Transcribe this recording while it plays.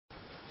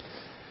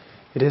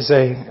It is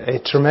a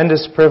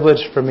tremendous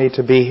privilege for me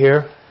to be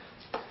here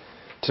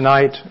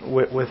tonight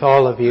with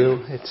all of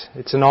you.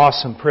 It's an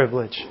awesome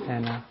privilege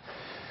and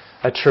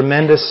a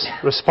tremendous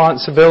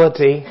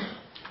responsibility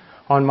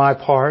on my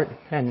part.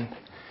 And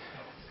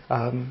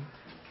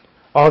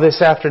all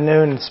this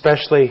afternoon,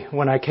 especially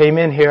when I came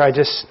in here, I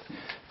just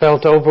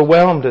felt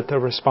overwhelmed at the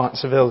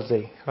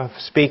responsibility of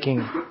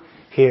speaking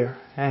here.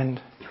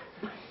 And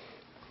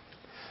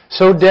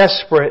so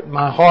desperate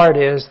my heart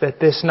is that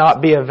this not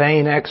be a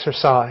vain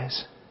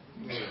exercise.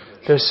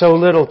 There's so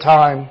little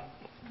time.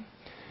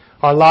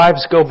 Our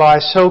lives go by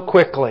so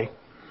quickly.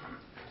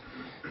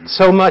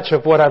 So much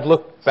of what I've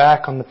looked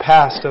back on the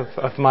past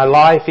of my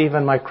life,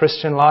 even my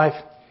Christian life,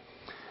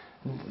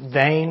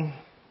 vain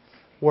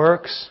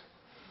works,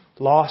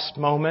 lost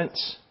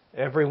moments,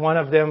 every one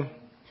of them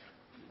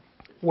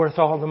worth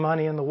all the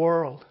money in the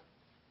world.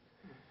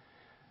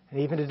 And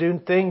even to do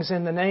things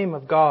in the name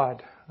of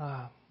God,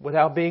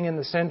 without being in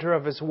the center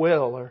of His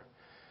will or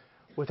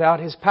without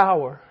His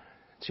power,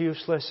 it's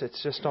useless.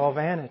 It's just all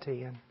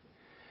vanity.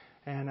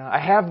 And I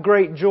have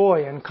great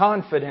joy and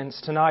confidence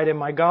tonight in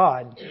my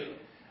God.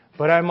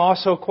 But I'm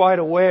also quite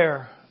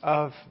aware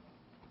of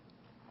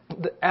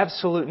the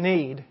absolute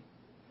need.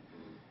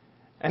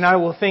 And I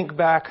will think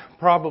back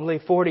probably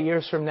 40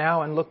 years from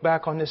now and look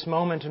back on this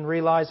moment and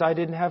realize I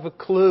didn't have a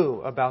clue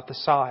about the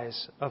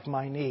size of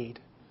my need.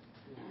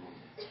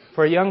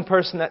 For a young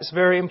person, that's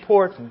very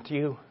important.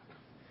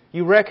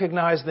 You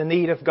recognize the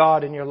need of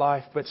God in your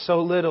life, but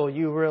so little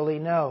you really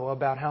know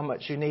about how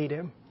much you need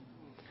Him.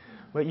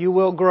 But you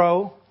will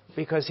grow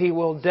because He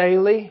will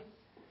daily,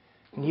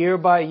 year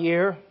by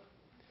year,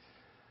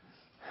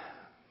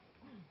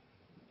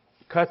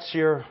 cuts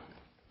your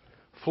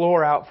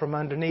floor out from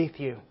underneath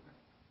you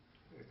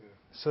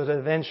so that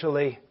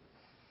eventually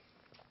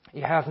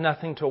you have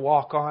nothing to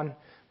walk on,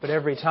 but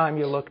every time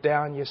you look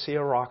down you see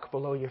a rock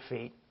below your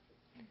feet.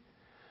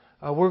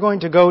 We're going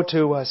to go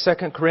to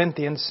 2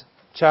 Corinthians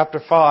chapter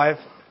 5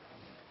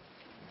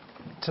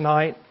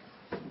 tonight.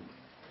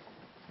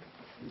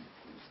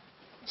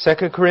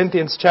 2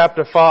 Corinthians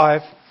chapter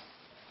 5.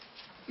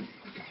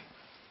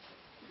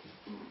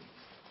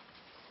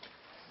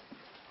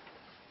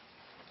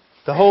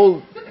 The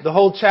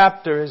whole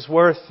chapter is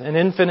worth an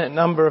infinite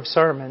number of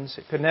sermons.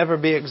 It could never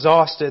be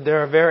exhausted.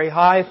 There are very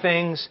high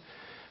things,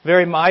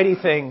 very mighty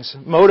things,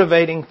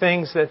 motivating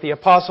things that the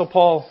Apostle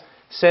Paul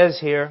says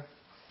here.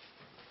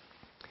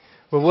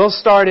 But we'll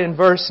start in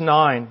verse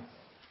 9.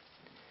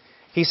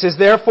 He says,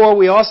 "Therefore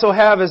we also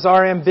have as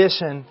our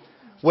ambition,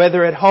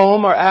 whether at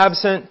home or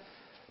absent,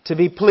 to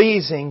be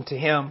pleasing to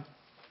Him.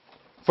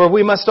 For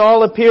we must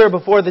all appear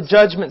before the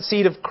judgment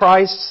seat of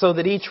Christ, so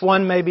that each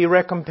one may be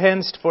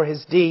recompensed for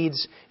his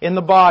deeds in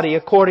the body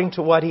according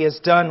to what he has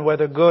done,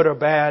 whether good or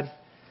bad.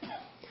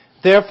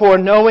 Therefore,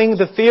 knowing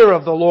the fear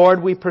of the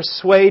Lord, we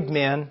persuade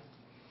men.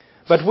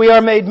 But we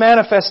are made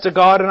manifest to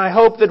God, and I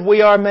hope that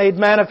we are made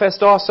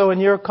manifest also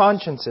in your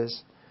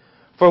consciences.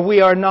 For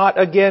we are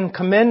not again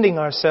commending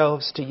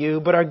ourselves to you,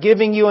 but are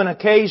giving you an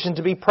occasion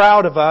to be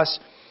proud of us,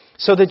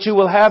 so that you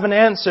will have an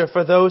answer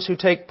for those who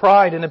take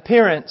pride in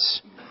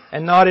appearance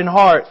and not in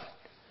heart.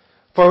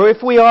 For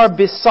if we are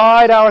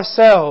beside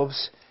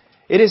ourselves,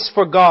 it is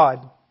for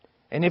God,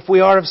 and if we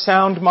are of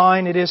sound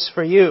mind, it is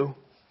for you.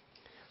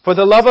 For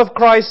the love of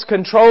Christ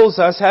controls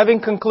us, having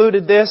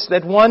concluded this,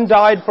 that one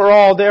died for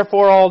all,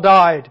 therefore all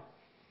died.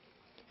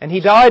 And He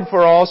died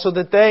for all, so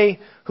that they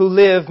who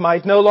live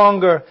might no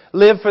longer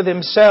live for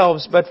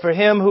themselves, but for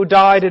Him who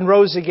died and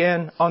rose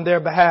again on their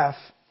behalf.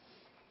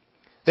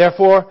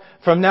 Therefore,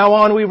 from now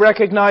on we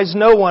recognize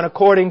no one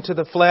according to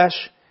the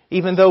flesh,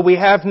 even though we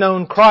have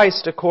known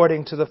Christ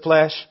according to the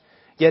flesh,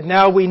 yet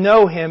now we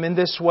know Him in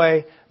this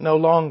way no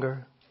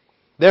longer.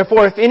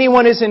 Therefore, if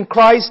anyone is in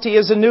Christ, he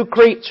is a new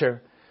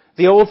creature.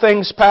 The old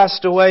things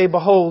passed away,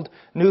 behold,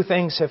 new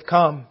things have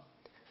come.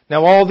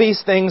 Now all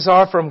these things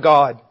are from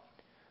God,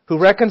 who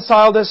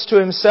reconciled us to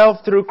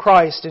Himself through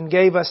Christ and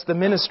gave us the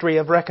ministry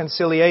of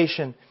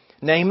reconciliation,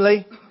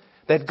 namely,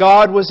 that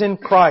God was in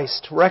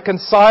Christ,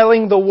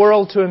 reconciling the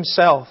world to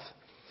Himself,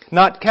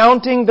 not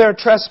counting their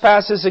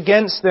trespasses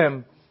against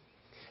them,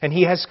 and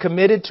He has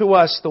committed to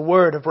us the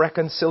word of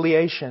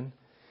reconciliation.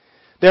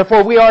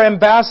 Therefore we are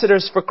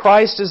ambassadors for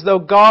Christ, as though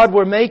God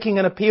were making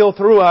an appeal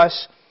through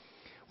us.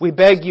 We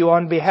beg you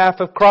on behalf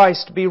of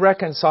Christ, be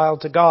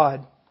reconciled to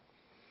God.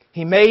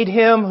 He made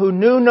Him who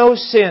knew no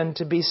sin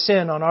to be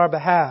sin on our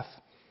behalf,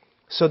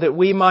 so that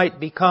we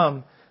might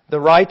become the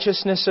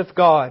righteousness of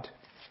God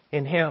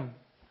in Him."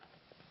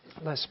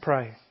 Let's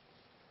pray.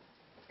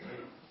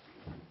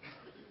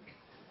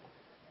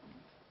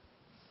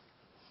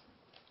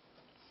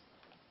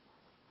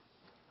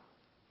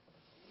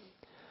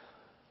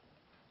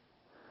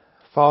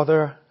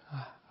 Father,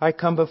 I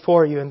come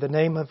before you in the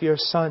name of your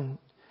Son,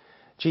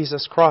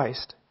 Jesus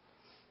Christ.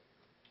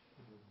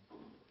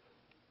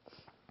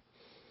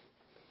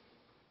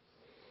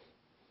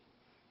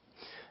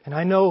 And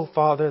I know,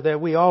 Father, that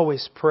we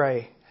always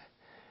pray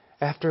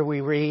after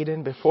we read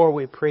and before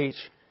we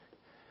preach.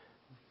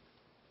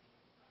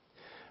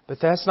 But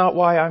that's not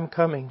why I'm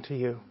coming to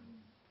you.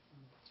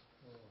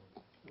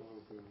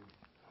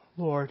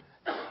 Lord,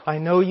 I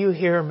know You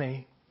hear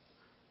me.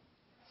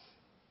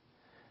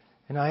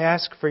 And I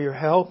ask for Your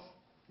help,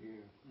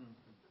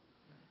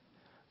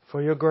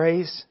 for Your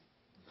grace,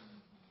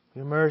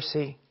 Your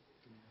mercy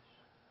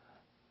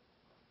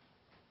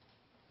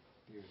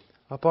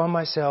upon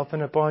myself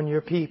and upon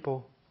Your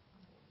people.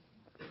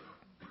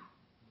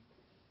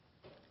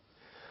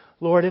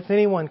 Lord, if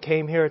anyone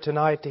came here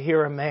tonight to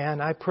hear a man,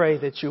 I pray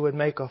that You would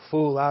make a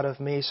fool out of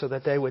me so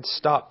that they would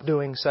stop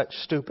doing such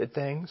stupid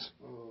things.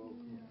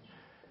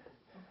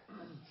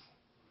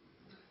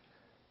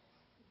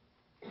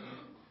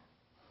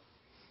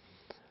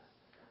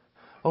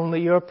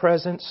 Only Your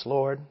presence,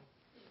 Lord,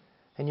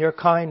 and Your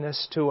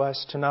kindness to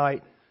us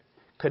tonight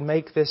could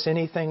make this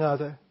anything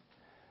other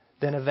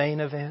than a vain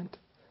event.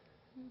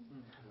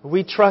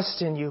 We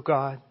trust in You,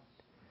 God,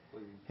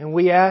 and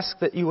we ask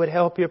that You would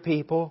help Your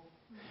people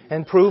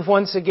and prove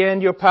once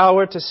again Your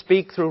power to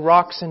speak through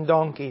rocks and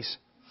donkeys.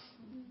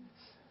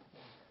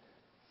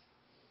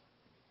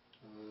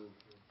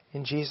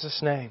 In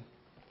Jesus' name,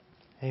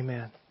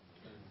 amen.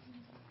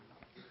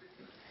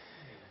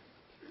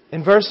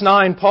 In verse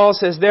 9, Paul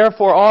says,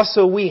 "Therefore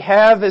also we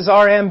have as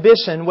our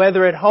ambition,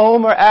 whether at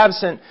home or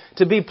absent,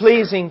 to be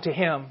pleasing to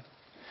Him."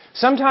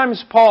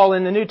 Sometimes Paul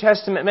in the New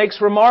Testament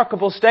makes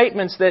remarkable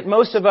statements that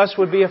most of us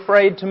would be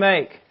afraid to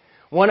make.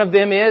 One of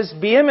them is,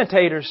 "Be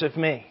imitators of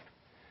me."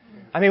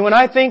 I mean, when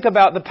I think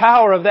about the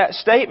power of that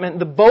statement,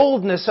 the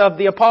boldness of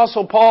the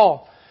Apostle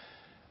Paul,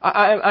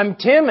 I'm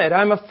timid,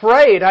 I'm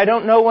afraid. I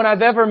don't know when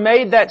I've ever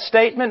made that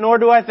statement, nor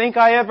do I think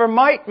I ever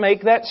might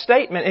make that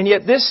statement. And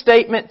yet this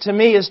statement to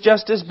me is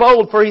just as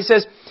bold, for he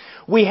says,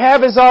 "We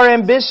have as our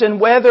ambition,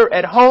 whether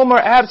at home or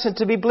absent,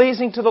 to be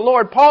pleasing to the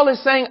Lord." Paul is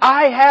saying,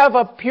 I have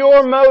a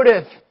pure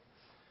motive.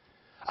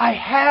 I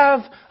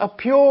have a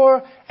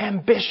pure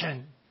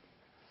ambition.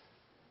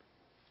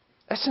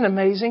 That's an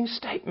amazing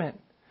statement.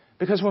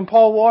 Because when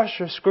Paul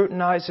Washer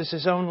scrutinizes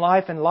his own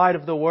life in light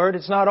of the Word,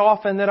 it's not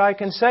often that I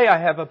can say I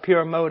have a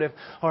pure motive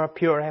or a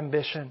pure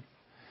ambition.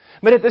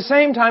 But at the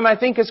same time, I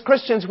think as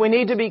Christians we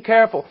need to be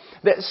careful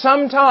that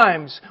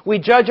sometimes we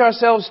judge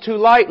ourselves too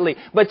lightly,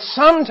 but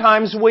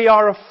sometimes we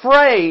are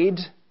afraid.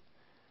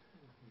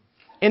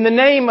 In the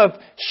name of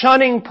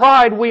shunning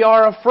pride, we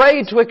are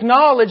afraid to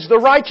acknowledge the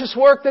righteous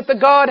work that the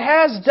God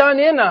has done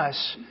in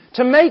us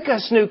to make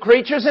us new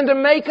creatures and to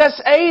make us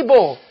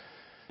able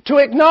to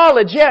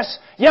acknowledge, yes,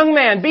 young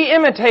man, be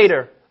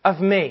imitator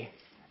of me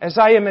as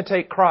I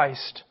imitate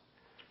Christ.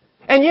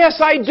 And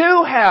yes, I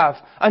do have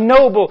a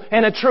noble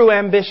and a true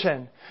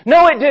ambition.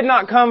 No, it did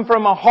not come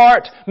from a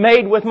heart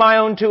made with my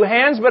own two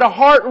hands, but a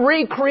heart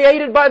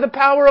recreated by the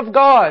power of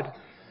God.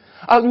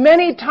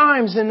 Many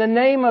times in the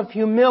name of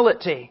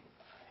humility,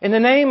 in the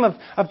name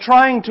of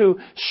trying to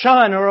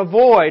shun or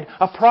avoid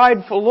a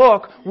prideful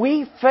look,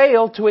 we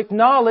fail to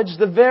acknowledge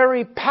the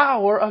very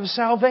power of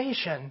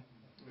salvation.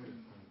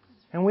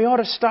 And we ought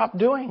to stop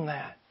doing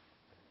that.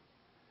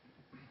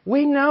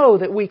 We know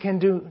that we can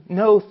do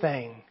no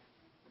thing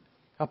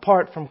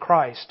apart from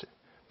Christ.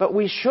 But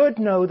we should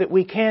know that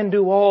we can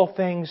do all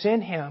things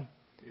in Him.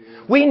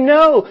 We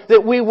know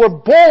that we were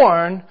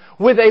born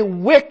with a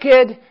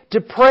wicked,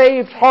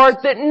 depraved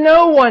heart that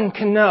no one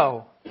can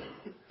know.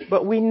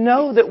 But we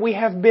know that we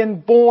have been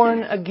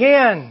born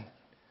again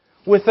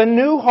with a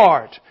new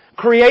heart,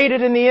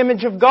 created in the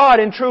image of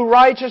God in true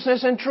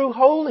righteousness and true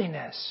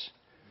holiness.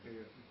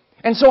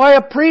 And so I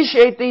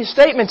appreciate these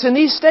statements. And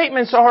these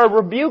statements are a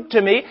rebuke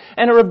to me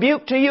and a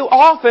rebuke to you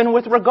often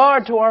with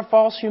regard to our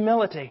false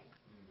humility.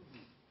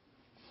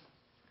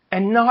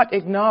 And not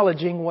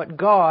acknowledging what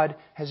God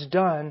has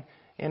done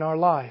in our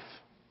life.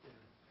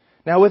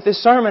 Now with this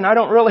sermon, I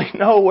don't really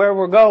know where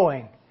we're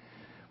going.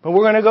 But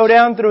we're going to go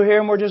down through here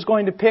and we're just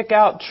going to pick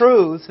out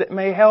truths that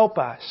may help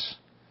us.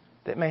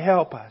 That may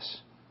help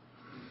us.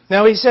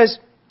 Now he says,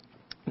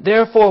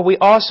 "Therefore we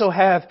also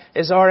have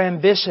as our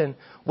ambition,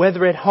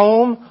 whether at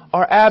home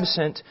or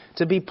absent,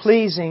 to be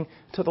pleasing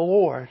to the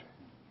Lord."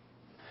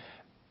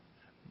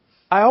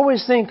 I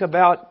always think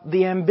about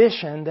the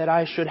ambition that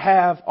I should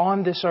have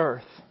on this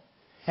earth.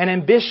 An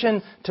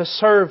ambition to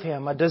serve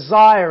Him, a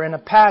desire and a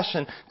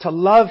passion to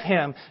love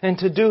Him and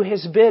to do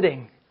His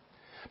bidding.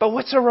 But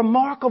what's a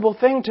remarkable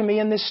thing to me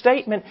in this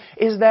statement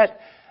is that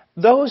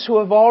those who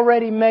have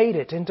already made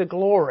it into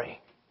glory,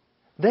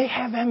 they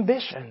have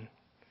ambition.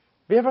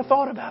 Have you ever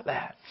thought about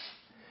that?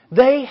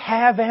 They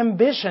have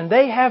ambition.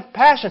 They have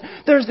passion.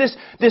 There's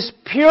this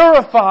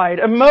purified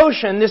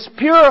emotion, this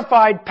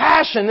purified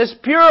passion, this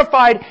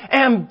purified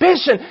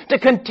ambition to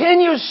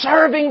continue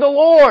serving the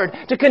Lord,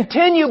 to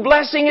continue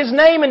blessing His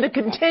name and to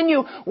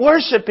continue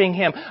worshiping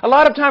Him. A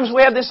lot of times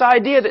we have this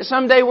idea that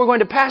someday we're going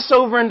to pass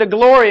over into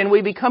glory and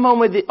we become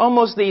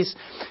almost these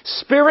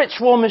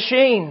spiritual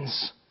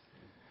machines.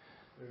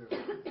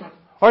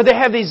 Or they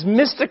have these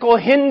mystical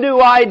Hindu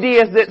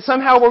ideas that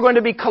somehow we're going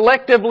to be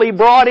collectively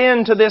brought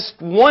into this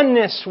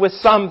oneness with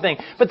something.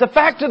 But the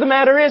fact of the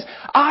matter is,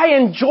 I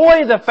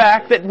enjoy the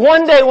fact that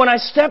one day when I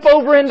step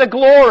over into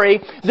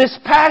glory, this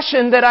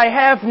passion that I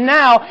have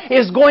now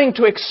is going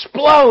to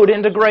explode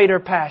into greater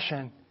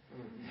passion.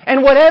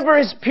 And whatever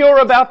is pure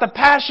about the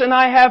passion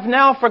I have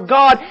now for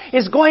God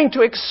is going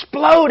to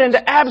explode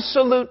into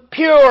absolute,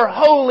 pure,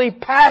 holy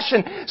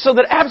passion so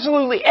that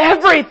absolutely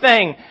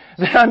everything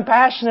that I'm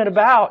passionate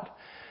about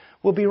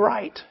will be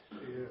right.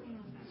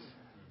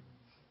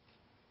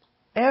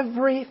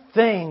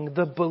 Everything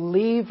the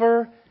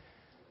believer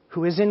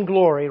who is in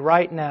glory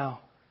right now,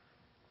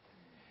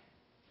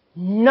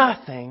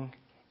 nothing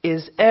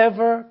is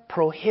ever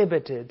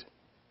prohibited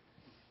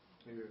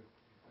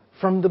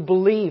from the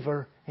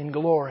believer in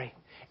glory.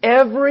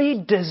 Every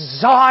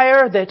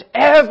desire that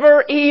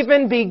ever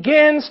even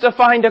begins to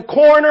find a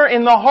corner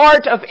in the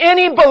heart of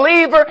any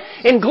believer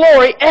in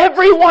glory,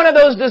 every one of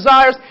those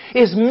desires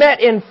is met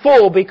in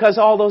full because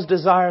all those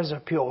desires are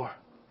pure.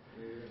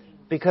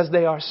 Because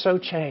they are so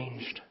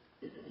changed.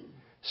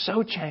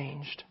 So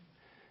changed.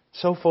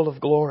 So full of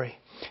glory.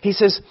 He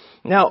says,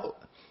 now,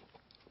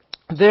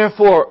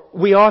 therefore,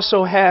 we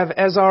also have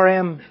as our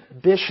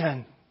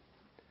ambition.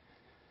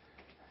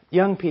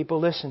 Young people,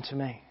 listen to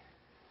me.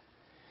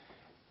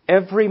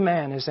 Every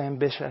man is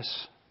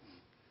ambitious.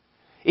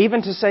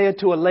 Even to say it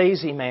to a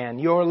lazy man,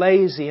 you're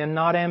lazy and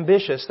not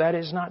ambitious, that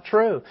is not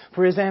true.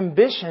 For his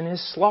ambition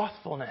is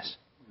slothfulness.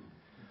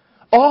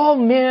 All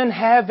men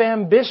have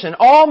ambition.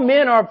 All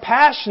men are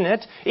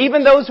passionate,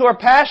 even those who are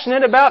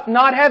passionate about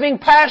not having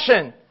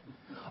passion.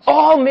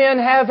 All men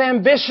have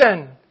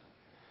ambition.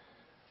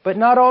 But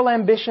not all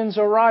ambitions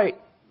are right.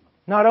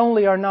 Not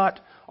only are not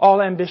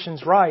all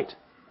ambitions right,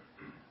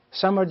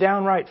 some are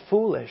downright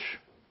foolish,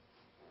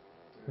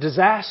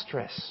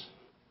 disastrous,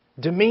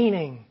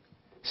 demeaning,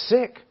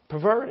 sick,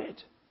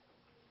 perverted.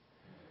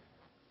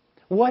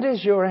 What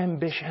is your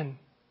ambition?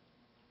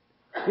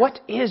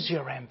 What is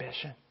your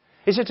ambition?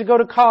 Is it to go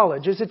to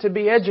college? Is it to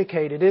be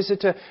educated? Is it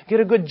to get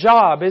a good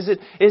job? Is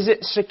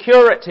it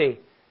security?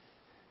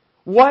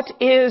 What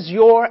is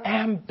your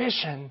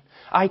ambition?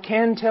 I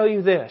can tell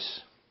you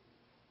this.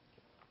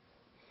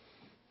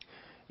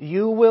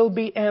 You will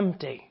be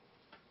empty.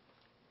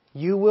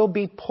 You will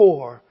be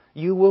poor.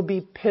 You will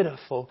be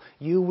pitiful.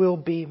 You will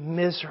be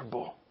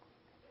miserable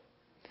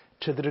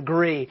to the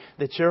degree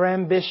that your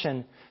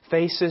ambition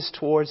faces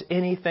towards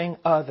anything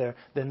other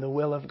than the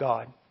will of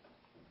God.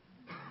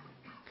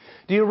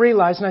 Do you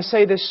realize, and I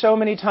say this so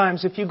many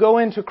times, if you go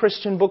into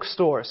Christian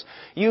bookstores,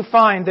 you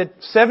find that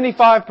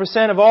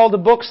 75% of all the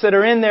books that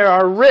are in there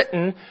are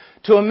written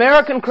to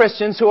American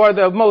Christians who are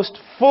the most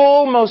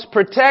full, most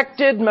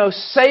protected, most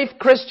safe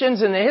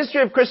Christians in the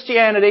history of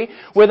Christianity.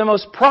 We're the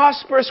most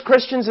prosperous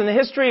Christians in the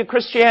history of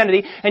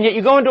Christianity. And yet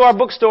you go into our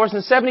bookstores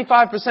and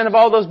 75% of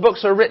all those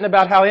books are written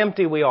about how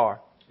empty we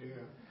are. Yeah.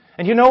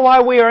 And you know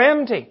why we are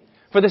empty?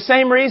 For the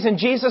same reason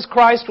Jesus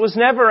Christ was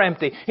never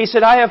empty. He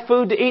said, I have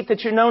food to eat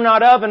that you know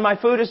not of, and my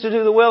food is to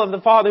do the will of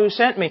the Father who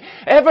sent me.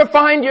 Ever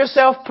find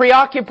yourself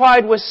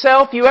preoccupied with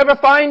self? You ever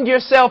find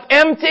yourself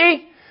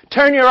empty?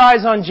 Turn your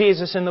eyes on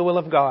Jesus and the will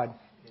of God.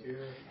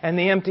 And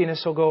the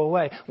emptiness will go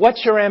away.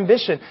 What's your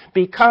ambition?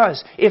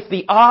 Because if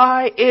the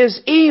eye is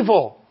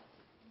evil,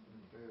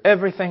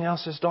 everything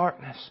else is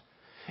darkness.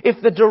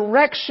 If the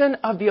direction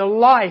of your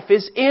life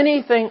is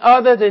anything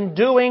other than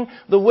doing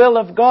the will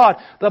of God,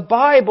 the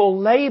Bible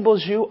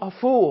labels you a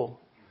fool.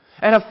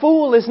 And a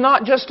fool is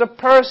not just a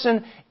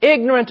person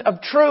ignorant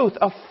of truth.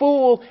 A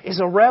fool is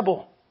a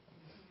rebel,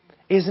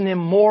 is an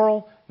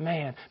immoral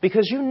man.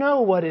 Because you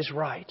know what is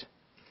right.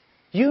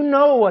 You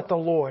know what the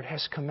Lord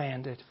has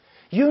commanded.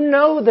 You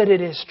know that it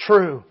is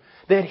true,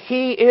 that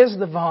He is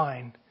the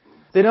vine,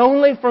 that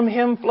only from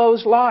Him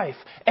flows life.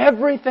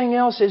 Everything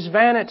else is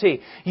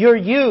vanity. Your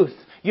youth,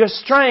 your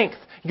strength,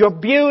 your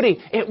beauty,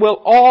 it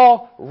will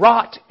all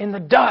rot in the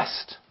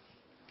dust.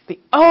 The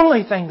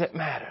only thing that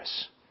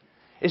matters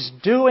is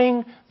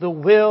doing the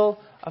will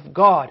of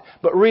God.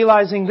 But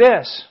realizing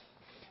this,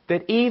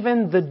 that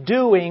even the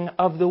doing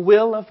of the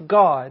will of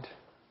God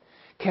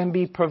can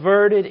be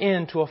perverted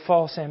into a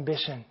false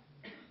ambition.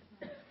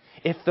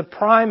 If the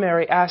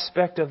primary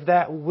aspect of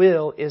that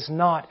will is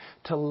not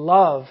to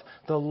love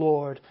the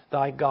Lord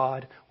thy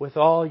God with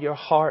all your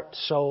heart,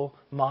 soul,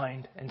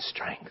 mind, and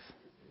strength.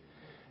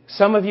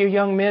 Some of you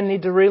young men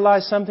need to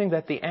realize something,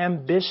 that the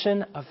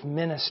ambition of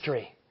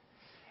ministry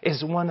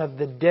is one of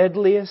the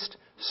deadliest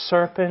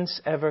serpents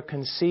ever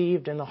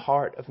conceived in the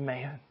heart of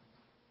man.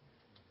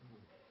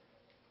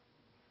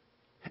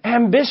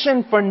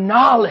 Ambition for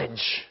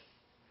knowledge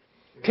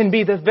can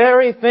be the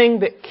very thing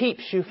that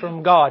keeps you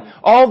from God.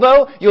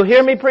 Although you'll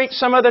hear me preach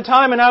some other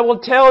time and I will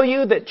tell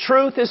you that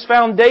truth is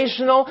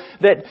foundational,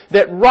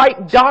 that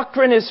right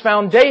doctrine is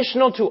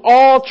foundational to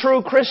all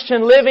true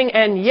Christian living,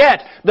 and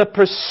yet the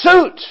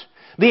pursuit,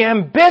 the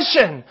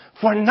ambition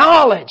for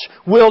knowledge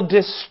will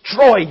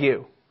destroy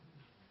you.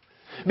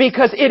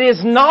 Because it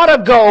is not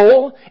a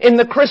goal in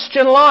the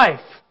Christian life.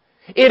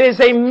 It is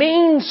a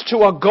means to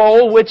a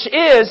goal, which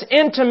is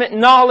intimate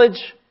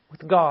knowledge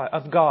with God,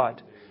 of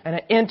God. And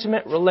an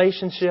intimate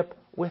relationship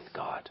with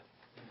God.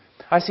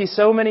 I see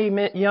so many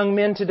young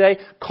men today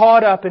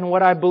caught up in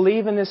what I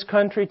believe in this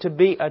country to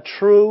be a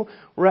true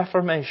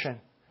reformation.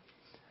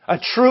 A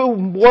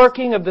true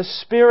working of the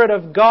Spirit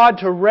of God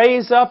to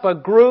raise up a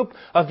group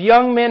of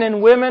young men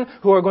and women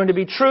who are going to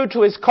be true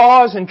to His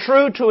cause and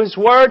true to His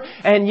Word.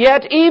 And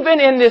yet, even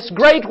in this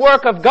great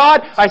work of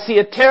God, I see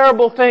a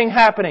terrible thing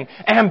happening.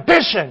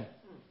 Ambition.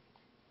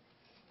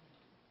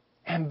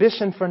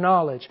 Ambition for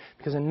knowledge.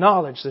 Because in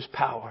knowledge there's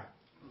power.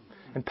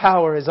 And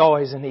power is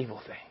always an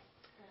evil thing.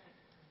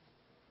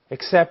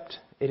 Except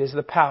it is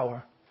the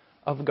power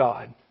of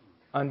God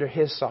under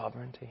His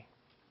sovereignty.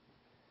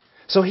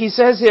 So he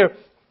says here,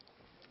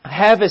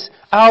 have as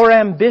our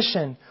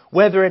ambition,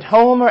 whether at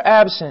home or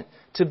absent,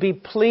 to be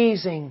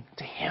pleasing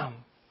to Him.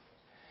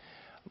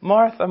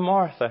 Martha,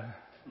 Martha,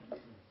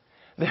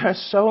 there are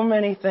so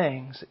many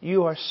things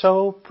you are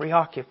so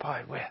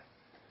preoccupied with.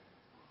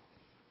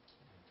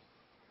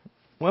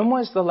 When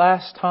was the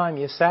last time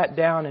you sat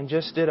down and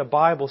just did a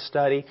Bible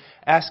study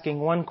asking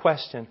one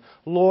question?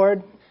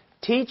 Lord,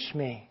 teach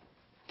me.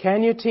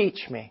 Can you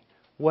teach me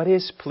what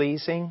is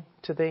pleasing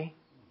to Thee?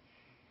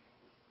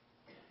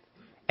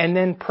 And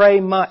then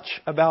pray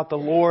much about the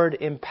Lord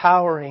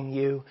empowering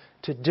you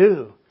to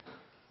do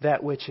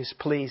that which is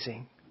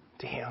pleasing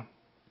to Him.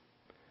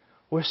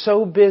 We're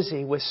so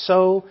busy with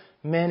so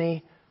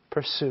many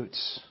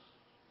pursuits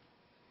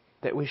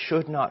that we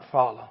should not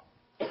follow.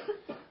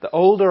 The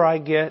older I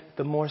get,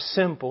 the more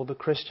simple the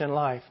Christian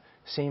life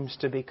seems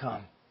to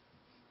become.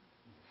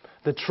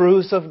 The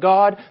truths of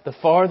God, the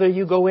farther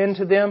you go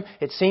into them,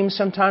 it seems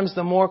sometimes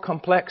the more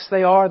complex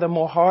they are, the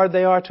more hard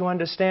they are to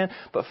understand.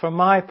 But for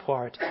my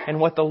part, and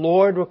what the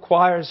Lord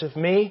requires of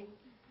me,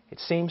 it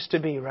seems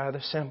to be rather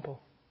simple.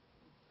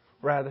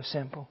 Rather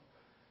simple.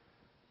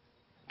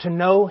 To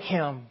know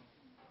Him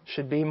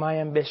should be my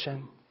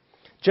ambition.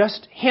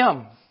 Just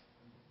Him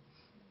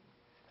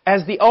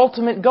as the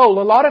ultimate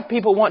goal. A lot of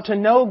people want to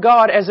know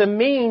God as a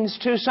means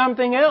to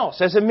something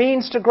else, as a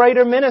means to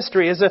greater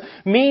ministry, as a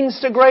means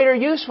to greater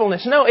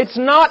usefulness. No, it's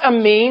not a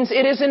means,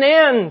 it is an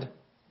end.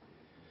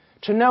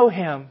 To know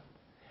Him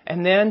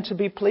and then to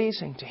be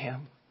pleasing to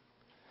Him.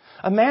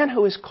 A man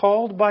who is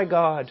called by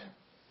God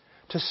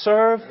to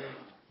serve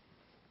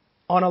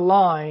on a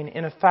line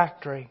in a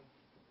factory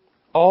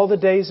all the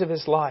days of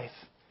his life,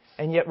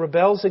 and yet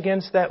rebels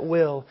against that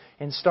will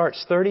and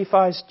starts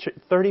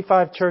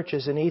 35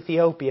 churches in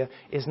Ethiopia,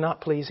 is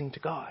not pleasing to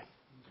God.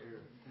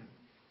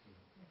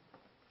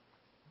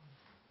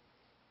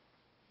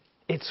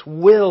 It's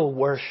will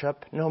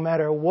worship, no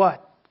matter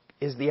what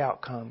is the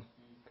outcome.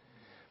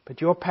 But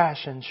your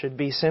passion should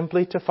be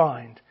simply to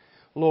find,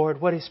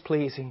 Lord, what is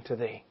pleasing to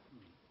Thee?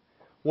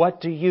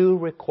 What do You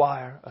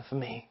require of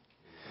me?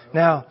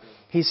 Now,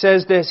 he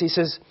says this, he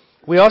says,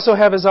 we also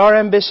have as our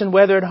ambition,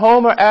 whether at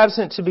home or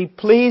absent, to be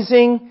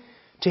pleasing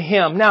to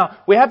Him. Now,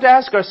 we have to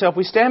ask ourselves,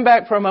 we stand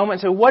back for a moment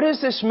and say, what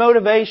is this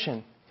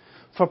motivation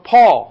for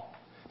Paul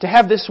to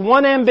have this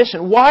one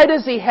ambition? Why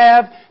does he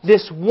have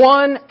this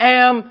one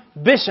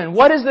ambition?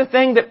 What is the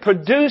thing that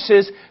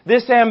produces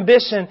this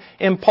ambition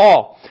in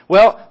Paul?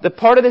 Well, the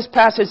part of this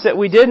passage that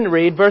we didn't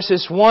read,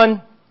 verses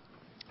 1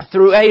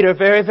 through 8, are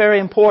very, very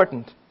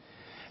important.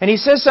 And he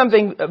says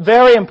something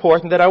very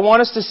important that I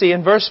want us to see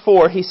in verse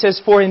 4. He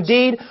says, for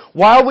indeed,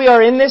 while we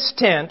are in this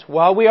tent,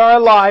 while we are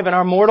alive in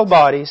our mortal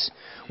bodies,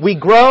 we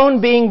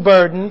groan being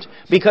burdened,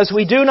 because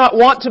we do not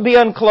want to be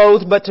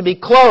unclothed, but to be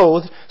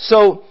clothed,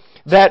 so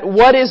that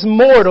what is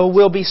mortal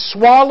will be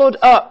swallowed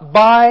up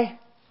by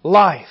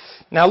life.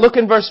 Now look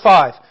in verse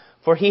 5.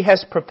 For He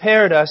has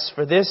prepared us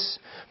for this,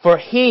 for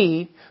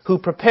He who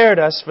prepared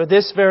us for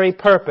this very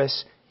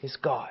purpose is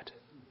God.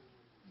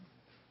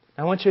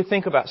 Now I want you to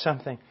think about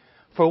something.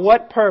 For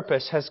what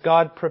purpose has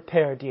God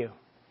prepared you?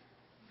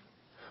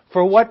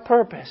 For what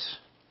purpose?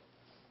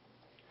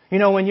 You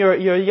know, when you're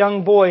a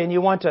young boy and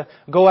you want to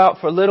go out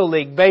for Little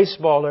League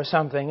baseball or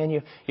something, and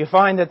you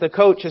find that the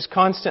coach is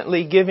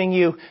constantly giving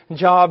you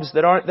jobs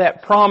that aren't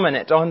that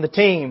prominent on the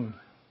team.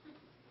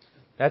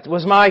 That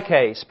was my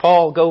case.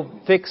 Paul, go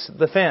fix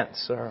the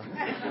fence. Or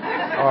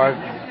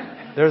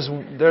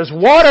there's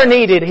water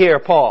needed here,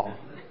 Paul.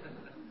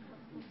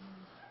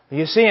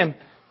 You see him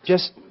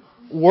just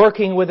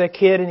working with a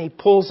kid, and he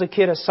pulls the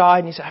kid aside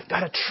and he says, I've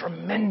got a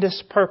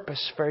tremendous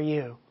purpose for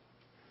you.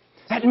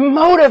 That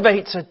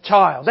motivates a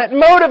child. That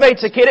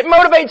motivates a kid. It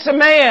motivates a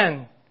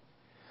man.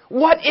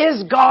 What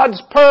is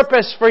God's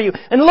purpose for you?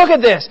 And look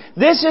at this.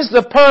 This is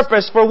the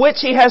purpose for which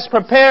He has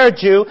prepared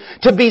you,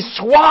 to be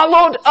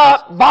swallowed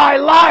up by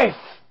life.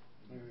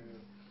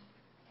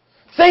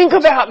 Think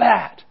about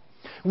that.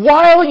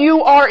 While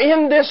you are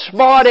in this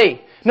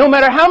body, no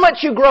matter how much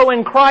you grow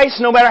in Christ,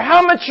 no matter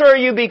how mature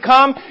you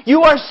become,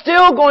 you are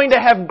still going to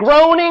have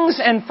groanings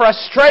and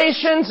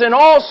frustrations and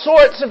all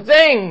sorts of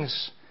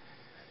things.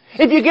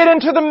 If you get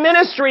into the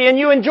ministry and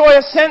you enjoy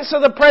a sense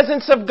of the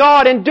presence of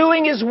God and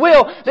doing His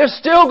will, there's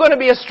still going to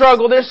be a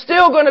struggle. There's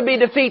still going to be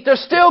defeat.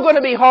 There's still going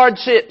to be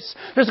hardships.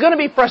 There's going to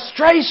be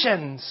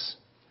frustrations.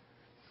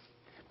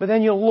 But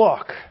then you'll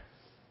look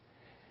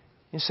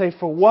and say,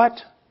 for what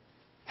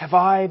have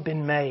I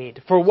been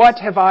made? For what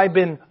have I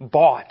been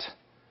bought?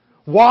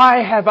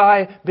 Why have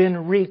I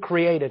been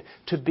recreated?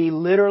 To be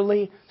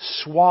literally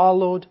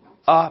swallowed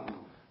up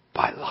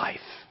by life.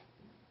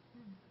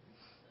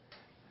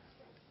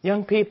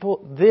 Young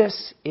people,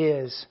 this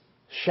is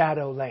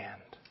Shadowland.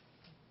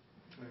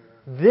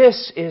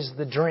 This is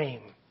the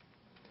dream.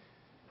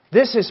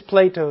 This is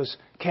Plato's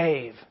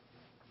cave.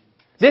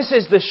 This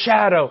is the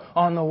shadow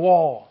on the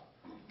wall.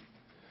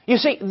 You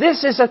see,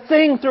 this is a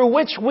thing through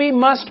which we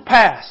must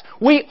pass.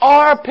 We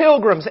are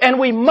pilgrims and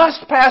we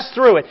must pass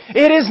through it.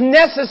 It is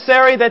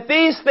necessary that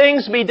these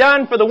things be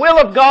done for the will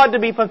of God to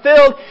be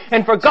fulfilled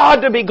and for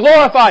God to be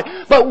glorified.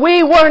 But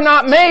we were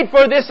not made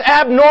for this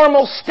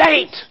abnormal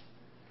state.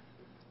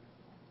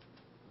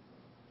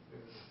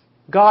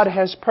 God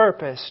has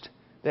purposed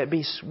that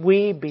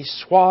we be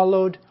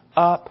swallowed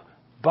up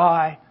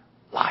by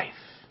life.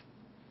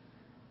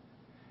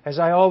 As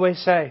I always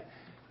say,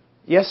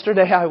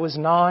 yesterday I was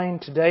 9,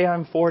 today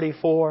I'm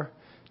 44,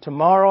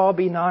 tomorrow I'll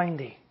be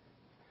 90.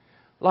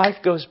 Life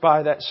goes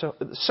by that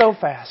so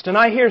fast. And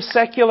I hear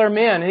secular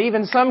men and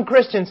even some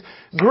Christians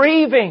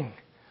grieving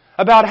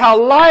about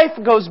how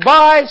life goes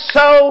by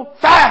so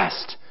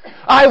fast.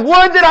 I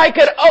would that I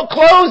could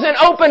close and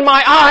open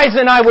my eyes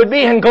and I would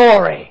be in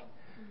glory.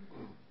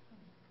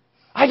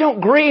 I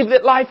don't grieve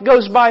that life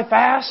goes by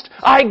fast.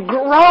 I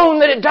groan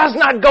that it does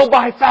not go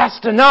by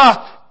fast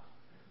enough.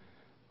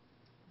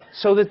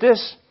 So that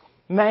this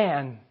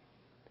man,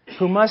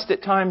 who must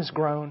at times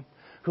groan,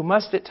 who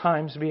must at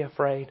times be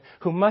afraid,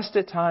 who must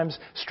at times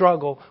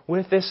struggle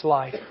with this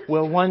life,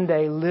 will one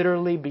day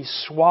literally be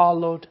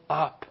swallowed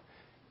up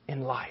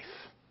in life.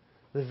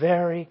 The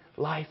very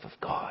life of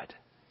God.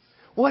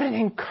 What an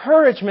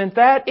encouragement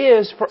that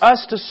is for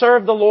us to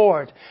serve the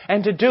Lord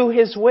and to do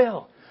His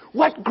will.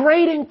 What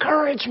great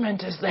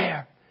encouragement is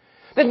there?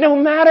 That no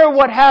matter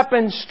what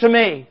happens to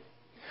me,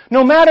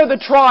 no matter the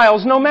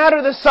trials, no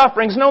matter the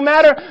sufferings, no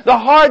matter the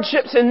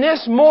hardships in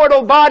this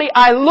mortal body,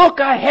 I look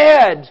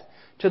ahead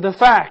to the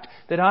fact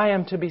that I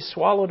am to be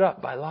swallowed up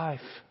by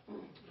life.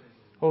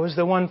 What was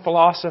the one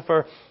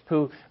philosopher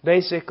who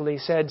basically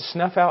said,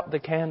 snuff out the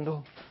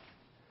candle?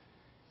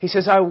 He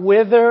says, I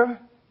wither.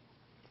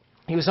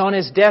 He was on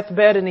his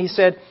deathbed and he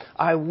said,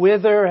 I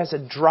wither as a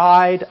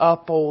dried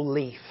up old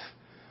leaf.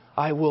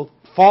 I will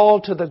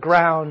fall to the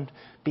ground,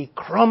 be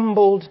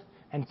crumbled,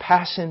 and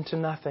pass into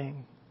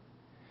nothing.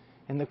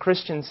 And the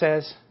Christian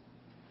says,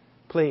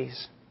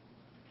 please,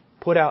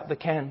 put out the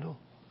candle,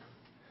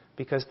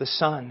 because the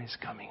sun is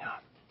coming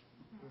up.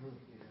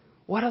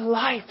 What a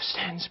life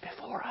stands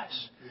before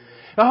us.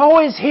 I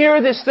always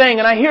hear this thing,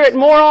 and I hear it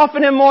more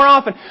often and more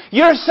often.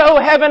 You're so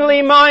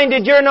heavenly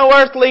minded, you're no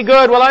earthly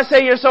good. Well, I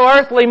say you're so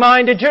earthly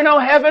minded, you're no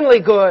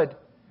heavenly good.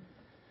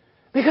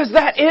 Because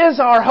that is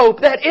our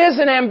hope. That is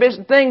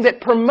an thing that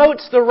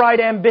promotes the right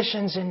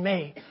ambitions in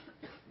me.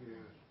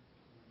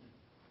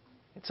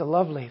 It's a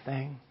lovely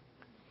thing.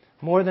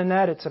 More than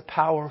that, it's a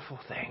powerful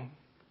thing.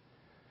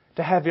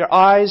 To have your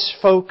eyes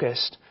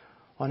focused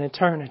on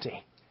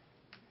eternity.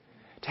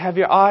 To have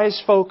your eyes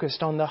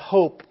focused on the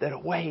hope that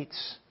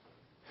awaits.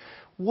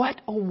 What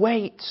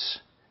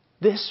awaits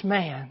this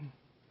man?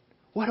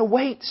 What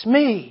awaits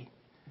me?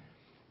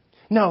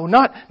 No,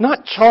 not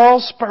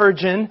Charles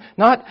Spurgeon,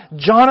 not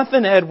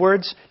Jonathan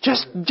Edwards,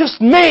 just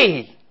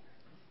me.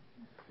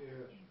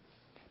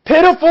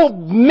 Pitiful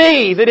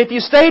me, that if you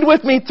stayed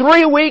with me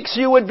 3 weeks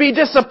you would be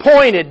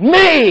disappointed.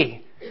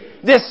 Me!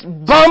 This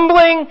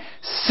bumbling,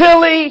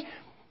 silly,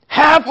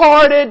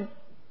 half-hearted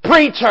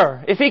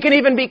preacher, if he can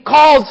even be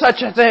called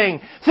such a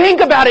thing. Think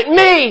about it,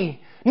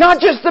 me!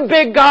 Not just the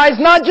big guys,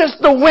 not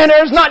just the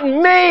winners, not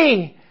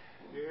me!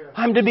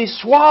 I'm to be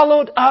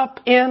swallowed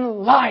up in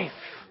life.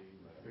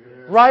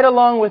 Right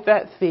along with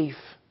that thief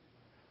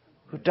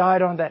who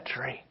died on that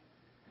tree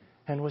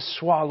and was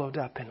swallowed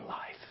up in life.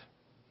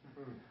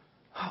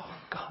 Oh,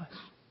 gosh.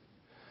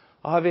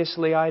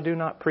 Obviously, I do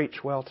not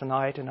preach well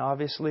tonight, and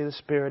obviously the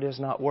Spirit is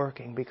not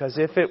working, because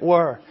if it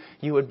were,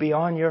 you would be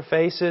on your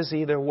faces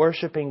either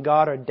worshiping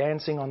God or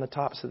dancing on the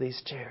tops of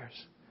these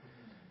chairs.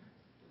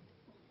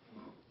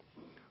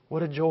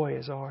 What a joy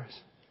is ours.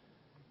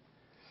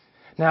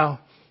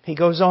 Now, he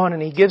goes on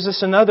and he gives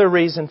us another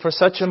reason for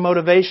such a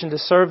motivation to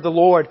serve the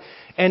Lord.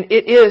 And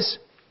it is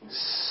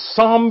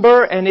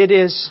somber and it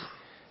is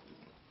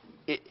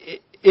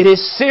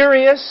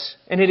serious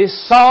and it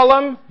is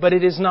solemn, but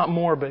it is not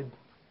morbid.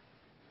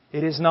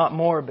 It is not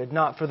morbid,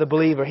 not for the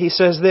believer. He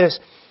says this,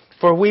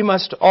 for we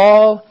must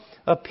all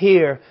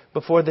appear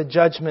before the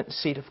judgment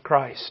seat of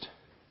Christ.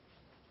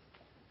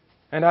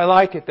 And I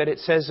like it that it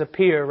says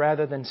appear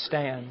rather than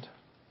stand.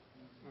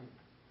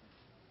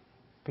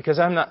 Because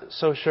I'm not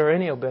so sure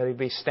anybody will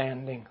be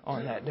standing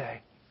on that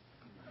day.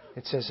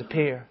 It says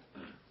appear.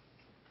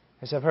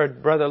 As I've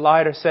heard Brother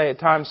Leiter say, at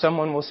times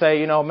someone will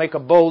say, make a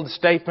bold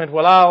statement.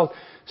 Well, I'll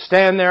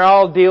stand there,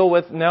 I'll deal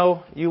with...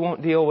 No, you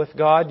won't deal with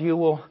God. You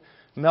will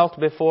melt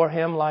before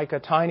Him like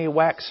a tiny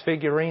wax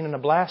figurine in a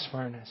blast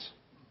furnace.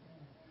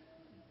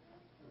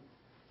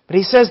 But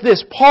he says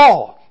this,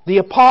 Paul, the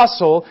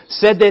apostle,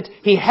 said that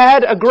he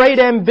had a great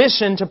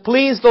ambition to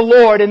please the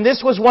Lord, and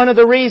this was one of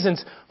the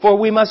reasons, for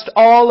we must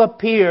all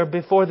appear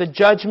before the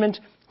judgment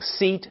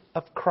seat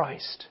of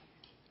Christ.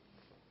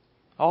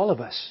 All of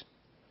us.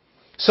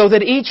 so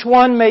that each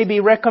one may be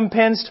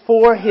recompensed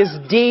for his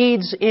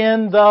deeds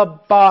in the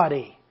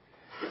body,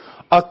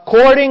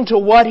 according to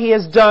what he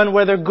has done,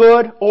 whether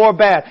good or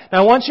bad.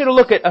 Now I want you to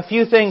look at a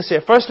few things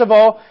here. First of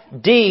all,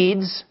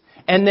 deeds,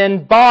 and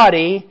then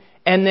body,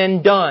 and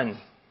then done.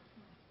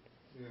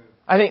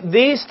 I think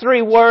these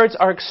three words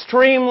are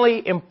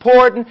extremely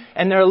important,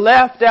 and they're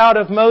left out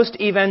of most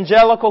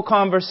evangelical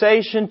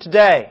conversation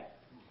today.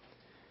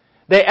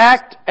 They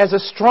act as a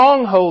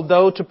stronghold,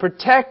 though, to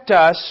protect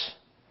us.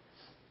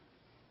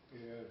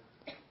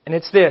 And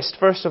it's this,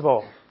 first of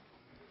all,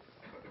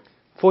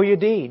 for your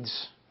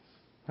deeds.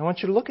 I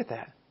want you to look at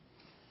that.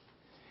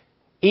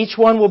 Each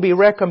one will be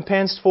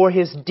recompensed for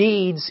his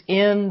deeds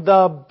in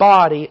the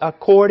body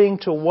according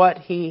to what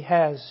he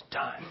has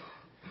done.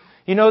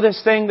 You know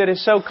this thing that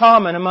is so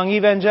common among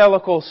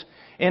evangelicals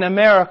in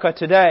America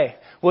today?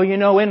 Well, you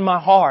know, in my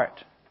heart.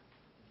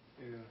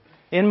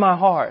 In my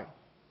heart.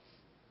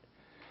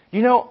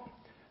 You know,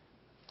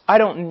 I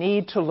don't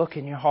need to look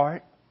in your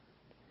heart.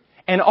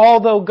 And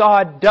although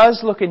God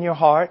does look in your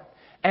heart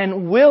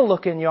and will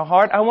look in your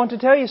heart, I want to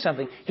tell you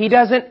something. He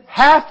doesn't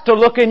have to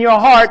look in your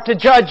heart to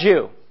judge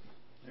you.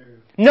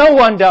 No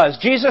one does.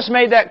 Jesus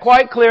made that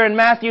quite clear in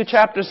Matthew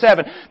chapter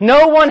 7.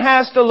 No one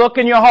has to look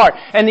in your heart.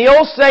 And the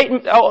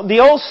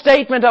old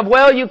statement of,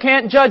 well, you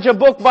can't judge a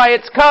book by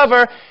its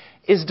cover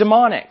is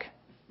demonic.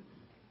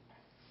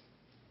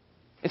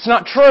 It's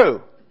not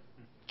true.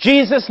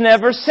 Jesus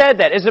never said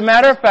that. As a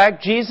matter of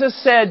fact, Jesus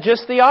said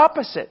just the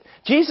opposite.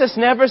 Jesus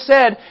never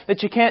said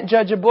that you can't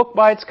judge a book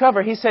by its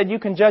cover. He said you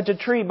can judge a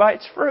tree by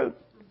its fruit.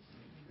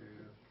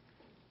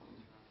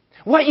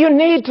 What you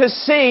need to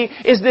see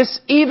is this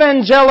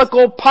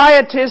evangelical,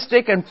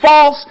 pietistic, and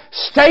false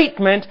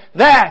statement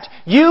that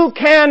you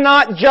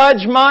cannot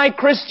judge my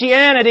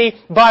Christianity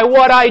by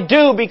what I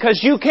do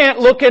because you can't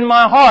look in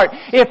my heart.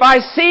 If I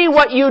see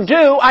what you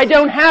do, I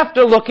don't have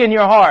to look in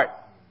your heart.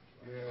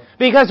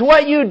 Because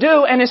what you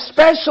do, and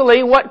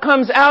especially what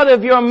comes out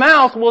of your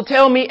mouth, will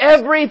tell me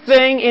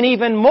everything and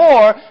even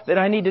more that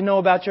I need to know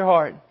about your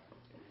heart.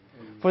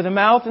 For the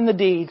mouth and the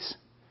deeds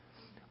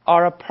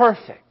are a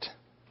perfect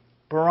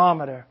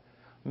barometer,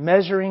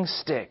 measuring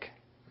stick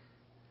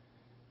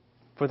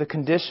for the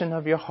condition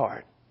of your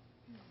heart.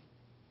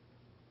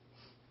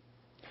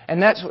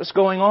 And that's what's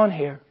going on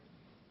here.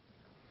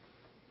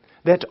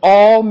 That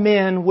all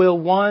men will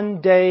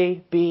one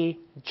day be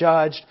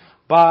judged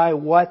by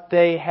what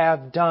they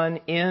have done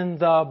in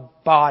the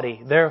body,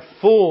 their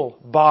full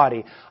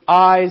body.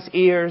 Eyes,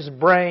 ears,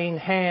 brain,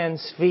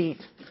 hands, feet,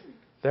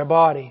 their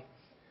body.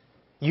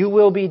 You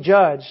will be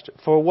judged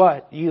for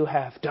what you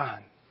have done.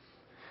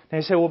 And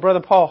you say, well, Brother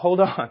Paul, hold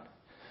on.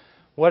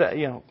 We're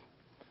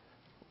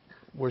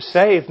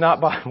saved not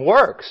by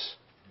works,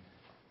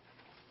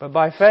 but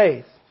by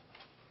faith.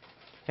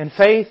 And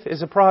faith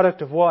is a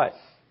product of what?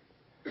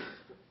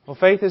 Well,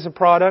 faith is a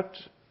product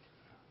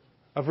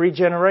of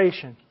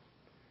regeneration.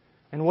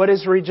 And what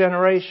is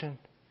regeneration?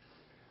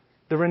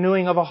 The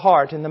renewing of a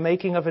heart and the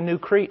making of a new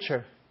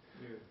creature.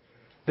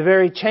 The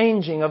very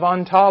changing of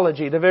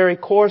ontology, the very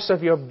course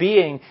of your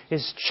being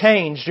is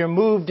changed. You're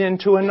moved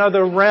into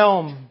another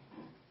realm.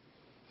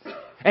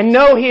 And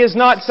no, He is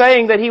not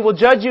saying that He will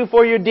judge you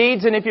for your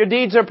deeds, and if your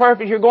deeds are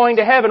perfect, you're going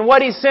to heaven.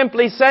 What He's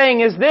simply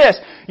saying is this: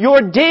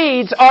 your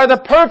deeds are the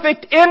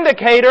perfect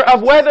indicator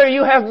of whether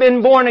you have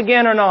been born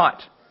again or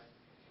not.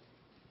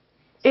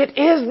 It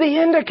is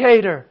the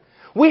indicator.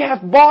 We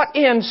have bought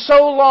in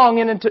so long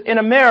in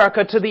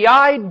America to the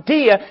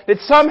idea that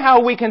somehow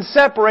we can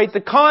separate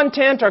the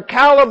content or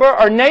caliber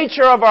or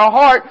nature of our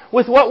heart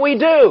with what we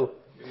do.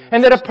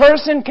 And that a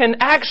person can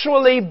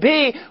actually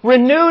be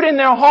renewed in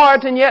their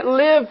heart and yet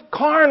live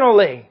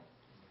carnally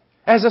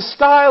as a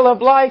style of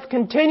life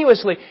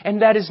continuously.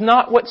 And that is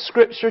not what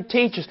Scripture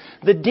teaches.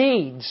 The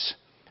deeds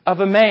of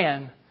a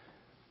man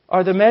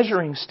are the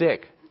measuring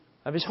stick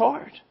of his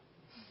heart.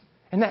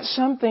 And that's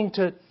something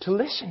to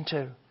listen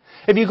to.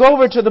 If you go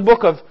over to the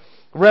book of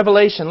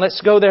Revelation, let's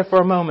go there for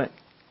a moment.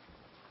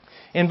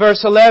 In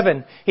verse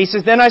 11, he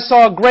says, "Then I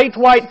saw a great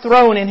white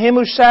throne and Him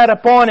who sat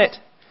upon it."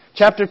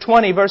 Chapter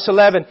 20, verse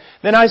 11.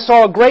 "Then I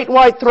saw a great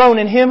white throne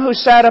and Him who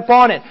sat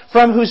upon it,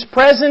 from whose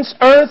presence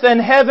earth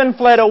and heaven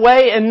fled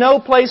away, and no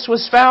place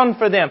was found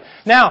for them."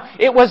 Now,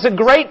 it was a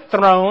great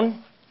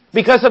throne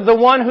because of the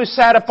one who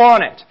sat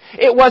upon it.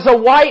 It was a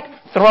white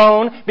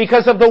throne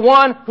because of the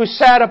one who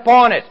sat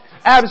upon it.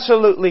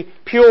 Absolutely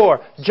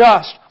pure,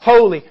 just,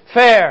 holy,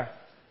 fair.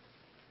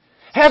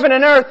 Heaven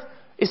and earth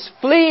is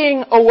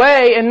fleeing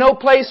away and no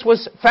place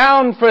was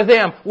found for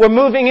them. We're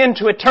moving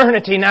into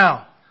eternity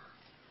now.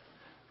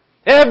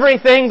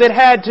 Everything that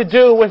had to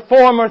do with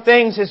former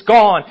things is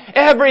gone.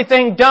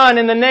 Everything done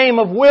in the name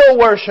of will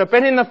worship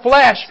and in the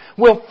flesh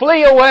will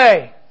flee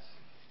away.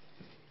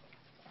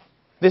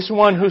 This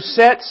one who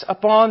sits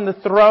upon the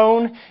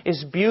throne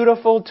is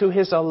beautiful to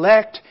His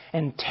elect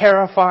and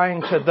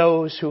terrifying to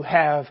those who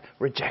have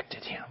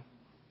rejected Him.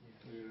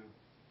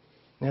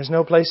 There's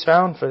no place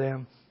found for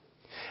them.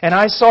 And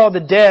I saw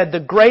the dead, the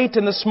great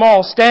and the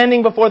small,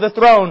 standing before the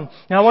throne.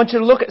 Now I want you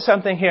to look at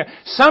something here.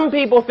 Some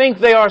people think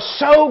they are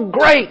so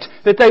great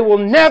that they will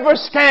never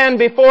stand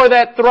before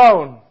that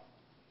throne.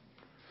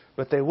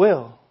 But they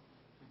will.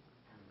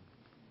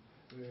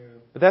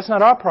 But that's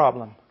not our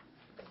problem.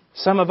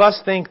 Some of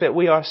us think that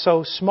we are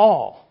so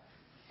small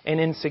and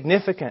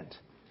insignificant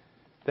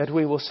that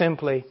we will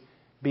simply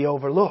be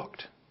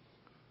overlooked.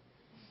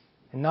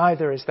 And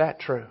neither is that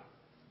true.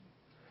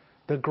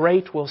 The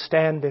great will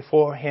stand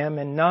before Him,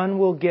 and none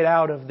will get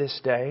out of this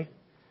day.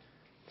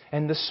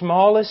 And the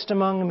smallest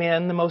among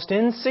men, the most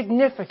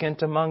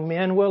insignificant among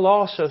men, will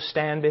also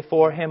stand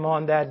before Him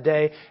on that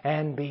day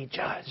and be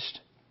judged.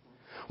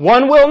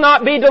 One will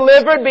not be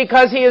delivered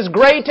because he is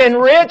great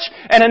and rich,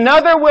 and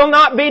another will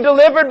not be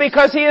delivered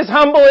because he is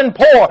humble and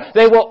poor.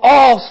 They will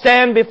all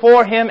stand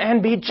before Him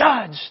and be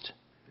judged.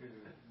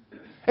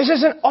 This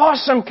is an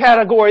awesome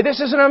category. This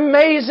is an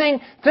amazing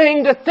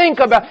thing to think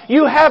about.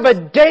 You have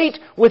a date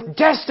with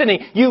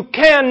destiny you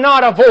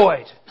cannot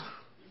avoid.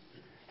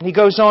 And he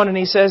goes on and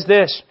he says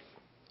this,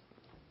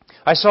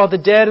 I saw the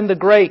dead and the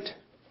great.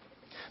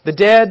 The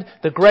dead,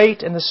 the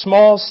great, and the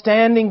small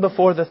standing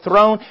before the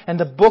throne, and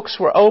the books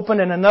were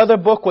opened, and another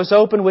book was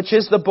opened, which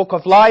is the book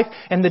of life,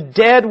 and the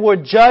dead were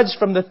judged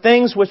from the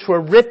things which were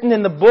written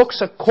in the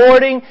books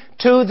according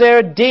to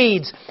their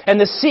deeds.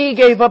 And the sea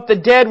gave up the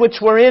dead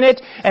which were in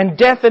it, and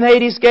death and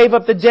Hades gave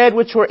up the dead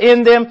which were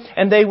in them,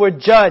 and they were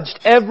judged,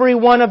 every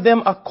one of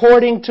them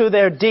according to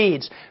their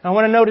deeds. I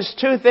want to notice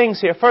two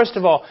things here. First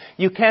of all,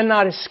 you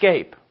cannot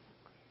escape.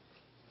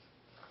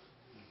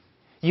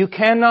 You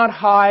cannot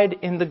hide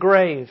in the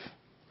grave.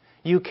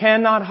 You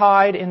cannot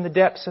hide in the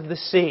depths of the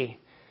sea.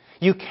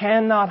 You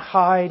cannot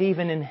hide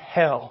even in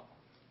hell.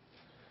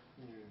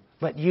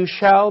 But you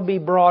shall be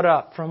brought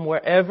up from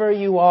wherever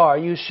you are.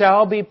 You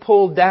shall be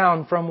pulled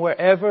down from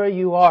wherever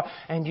you are.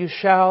 And you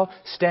shall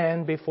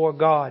stand before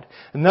God.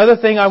 Another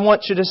thing I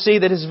want you to see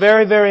that is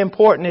very, very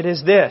important, it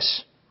is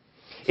this.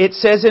 It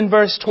says in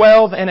verse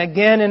 12 and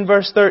again in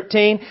verse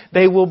 13,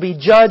 they will be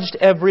judged,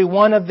 every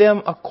one of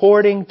them,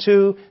 according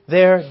to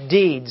their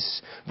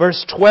deeds.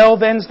 Verse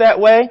 12 ends that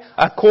way,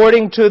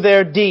 according to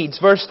their deeds.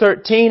 Verse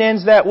 13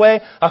 ends that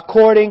way,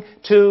 according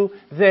to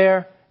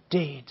their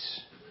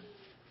deeds.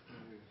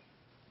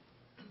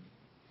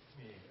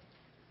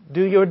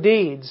 Do your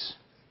deeds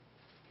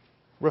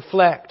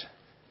reflect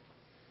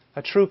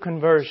a true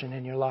conversion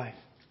in your life?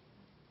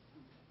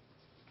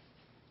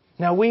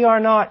 Now, we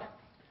are not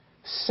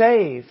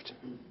saved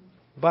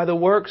by the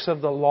works of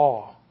the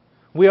law.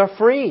 We are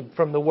freed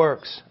from the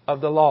works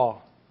of the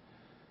law.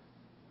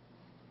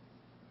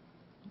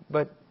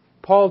 But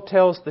Paul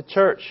tells the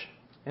church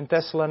in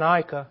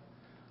Thessalonica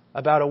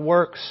about a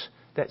works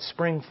that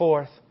spring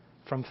forth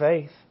from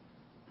faith.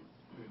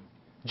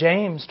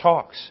 James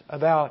talks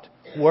about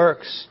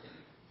works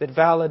that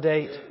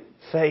validate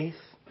faith.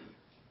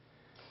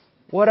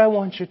 What I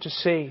want you to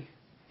see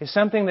is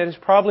something that is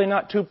probably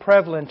not too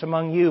prevalent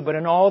among you, but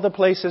in all the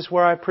places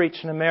where I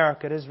preach in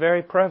America, it is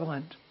very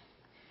prevalent.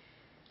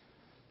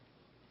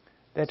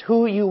 That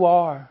who you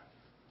are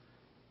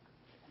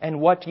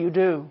and what you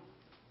do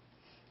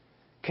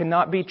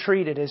cannot be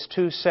treated as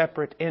two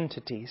separate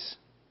entities.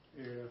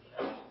 Yes.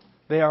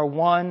 They are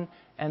one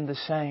and the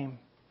same.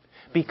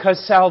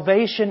 Because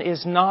salvation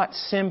is not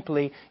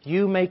simply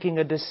you making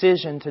a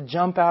decision to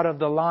jump out of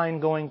the line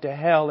going to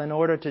hell in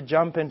order to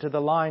jump into the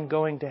line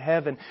going to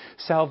heaven.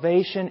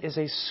 Salvation is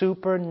a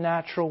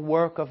supernatural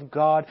work of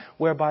God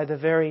whereby the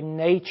very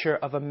nature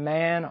of a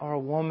man or a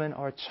woman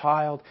or a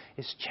child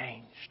is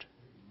changed.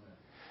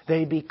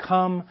 They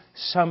become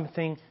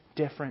something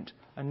different,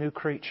 a new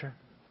creature.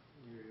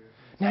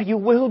 Now you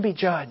will be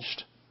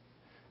judged.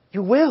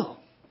 You will.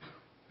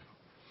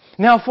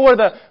 Now for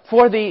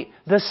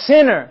the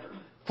sinner,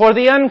 for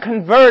the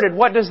unconverted,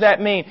 what does that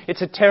mean?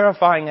 It's a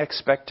terrifying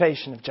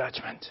expectation of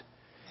judgment.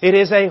 It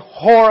is a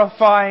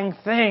horrifying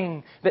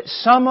thing that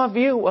some of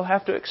you will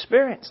have to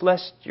experience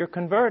lest you're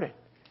converted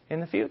in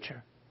the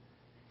future.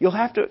 You'll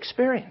have to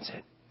experience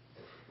it.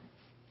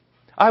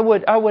 I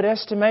would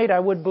estimate, I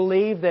would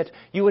believe that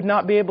you would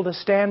not be able to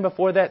stand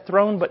before that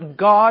throne, but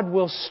God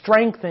will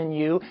strengthen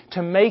you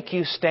to make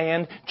you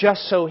stand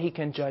just so He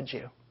can judge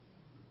you.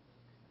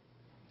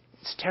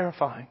 It's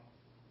terrifying.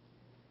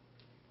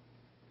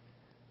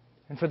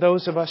 And for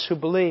those of us who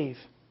believe,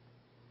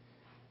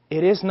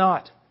 it is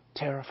not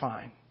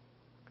terrifying,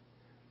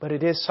 but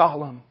it is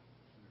solemn.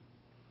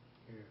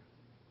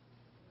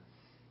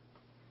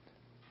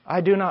 I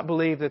do not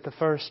believe that the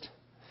first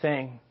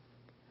thing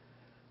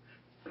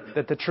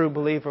that the true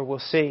believer will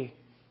see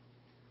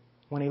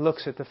when he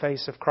looks at the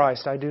face of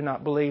Christ, I do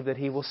not believe that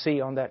he will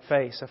see on that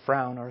face a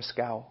frown or a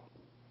scowl.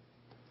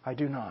 I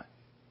do not.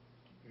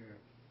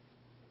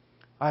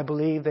 I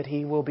believe that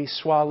he will be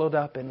swallowed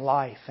up in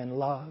life and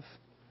love.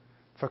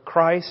 For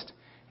Christ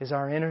is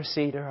our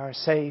interceder, our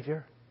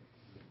Savior.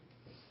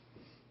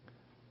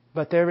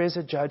 But there is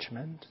a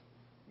judgment,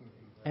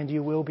 and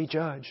you will be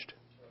judged.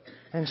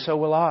 And so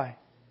will I.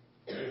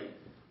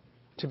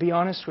 To be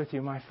honest with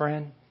you, my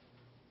friend,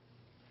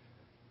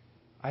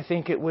 I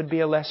think it would be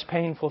a less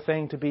painful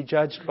thing to be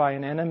judged by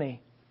an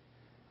enemy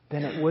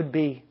than it would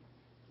be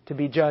to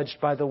be judged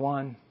by the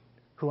one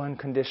who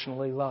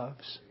unconditionally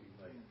loves.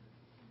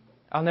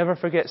 I'll never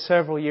forget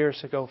several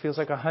years ago, feels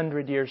like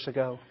 100 years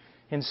ago,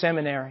 in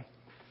seminary.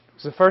 It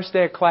was the first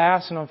day of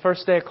class, and on the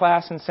first day of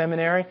class in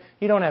seminary,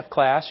 you don't have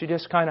class. You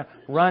just kind of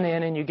run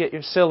in and you get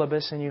your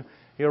syllabus and you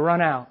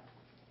run out.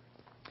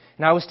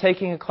 And I was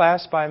taking a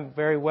class by a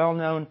very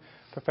well-known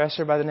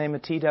professor by the name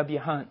of T.W.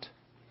 Hunt.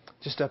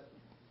 Just a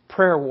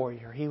prayer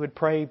warrior. He would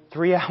pray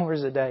 3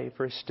 hours a day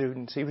for his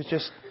students. It was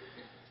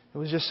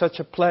just such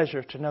a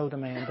pleasure to know the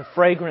man. The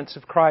fragrance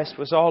of Christ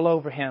was all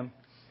over him.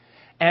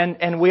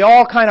 And we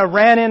all kind of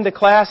ran into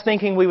class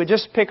thinking we would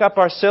just pick up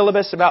our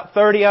syllabus, about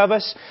 30 of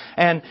us.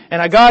 And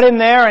I got in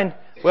there and,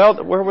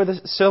 well, where were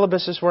the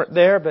syllabuses weren't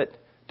there, but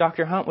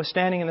Dr. Hunt was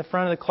standing in the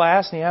front of the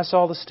class and he asked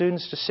all the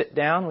students to sit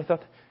down. We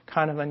thought,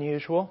 kind of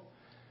unusual.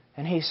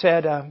 And he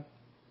said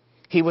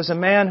he was a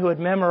man who had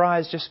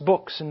memorized just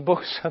books and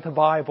books of the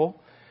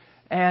Bible.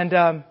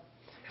 And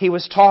he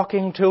was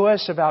talking to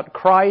us about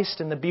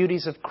Christ and the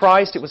beauties of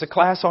Christ. It was a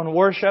class on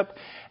worship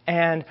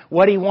and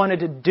what he wanted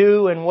to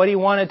do and what he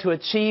wanted to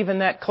achieve in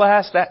that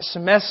class that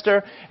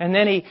semester. And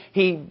then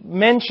he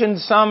mentioned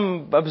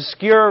some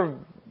obscure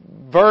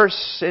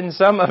verse in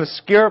some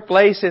obscure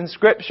place in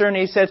Scripture. And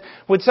he said,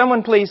 would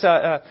someone please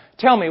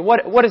tell me,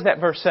 what does that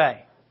verse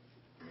say?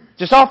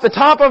 Just off the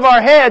top of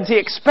our heads, he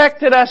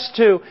expected us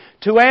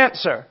to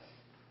answer.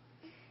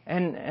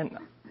 And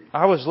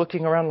I was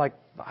looking around like,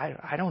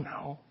 I don't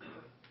know.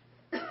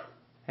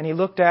 And he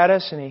looked at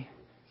us and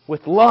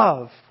with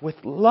love,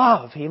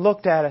 he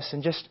looked at us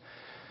and just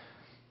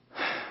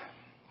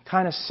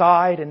kind of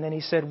sighed. And then he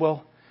said,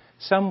 well,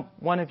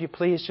 one of you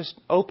please just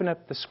open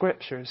up the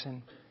Scriptures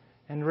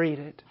and read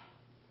it.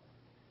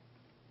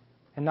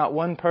 And not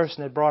one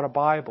person had brought a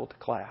Bible to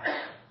class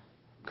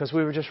because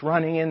we were just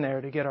running in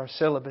there to get our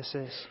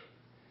syllabuses.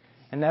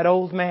 And that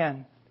old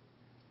man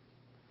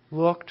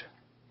looked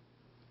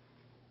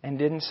and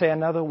didn't say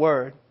another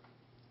word.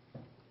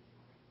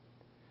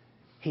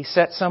 He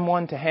set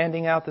someone to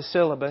handing out the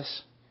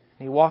syllabus.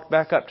 And he walked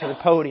back up to the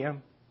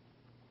podium.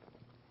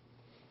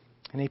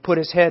 And he put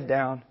his head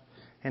down.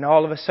 And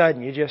all of a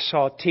sudden you just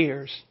saw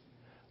tears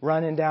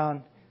running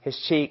down his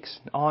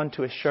cheeks,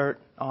 onto his shirt,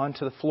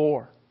 onto the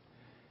floor.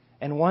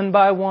 And one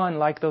by one,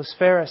 like those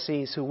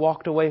Pharisees who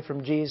walked away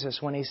from Jesus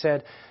when He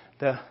said,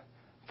 the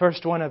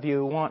first one of you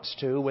who wants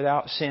to,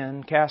 without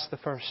sin, cast the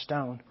first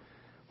stone.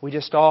 We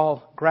just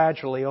all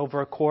gradually,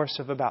 over a course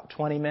of about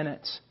 20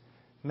 minutes,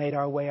 made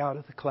our way out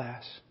of the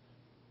class.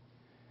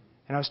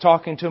 And I was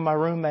talking to my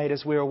roommate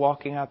as we were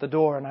walking out the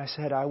door, and I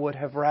said, I would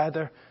have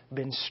rather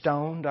been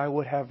stoned. I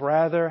would have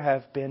rather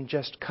have been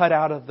just cut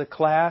out of the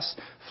class,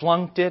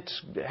 flunked it,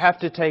 have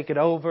to take it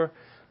over,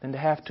 than to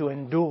have to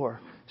endure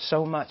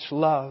so much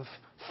love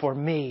for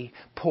me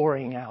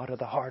pouring out of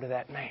the heart of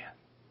that man.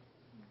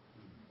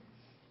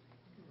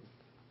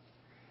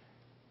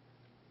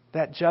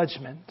 That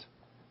judgment,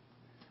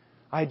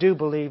 I do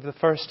believe the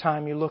first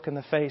time you look in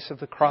the face of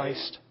the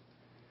Christ,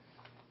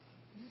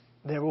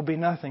 there will be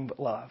nothing but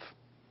love.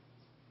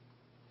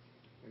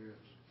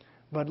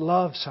 But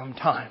love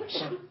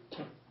sometimes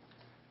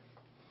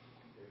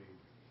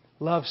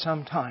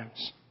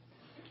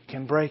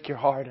can break your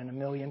heart in a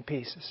million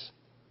pieces.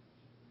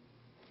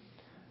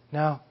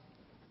 Now,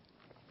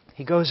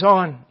 he goes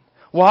on.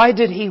 Why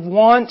did he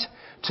want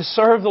to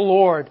serve the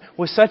Lord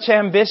with such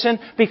ambition?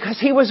 Because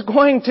he was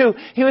going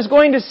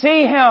to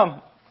see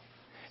Him.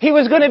 He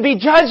was going to be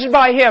judged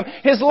by Him.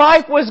 His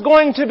life was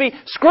going to be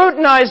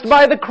scrutinized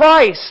by the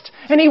Christ.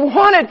 And he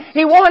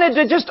wanted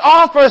to just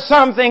offer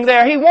something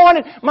there.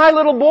 My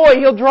little boy,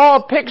 he'll draw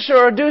a picture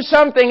or do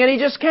something and he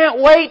just can't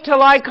wait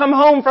till I come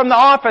home from the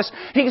office.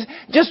 He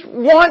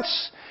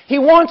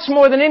wants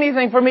more than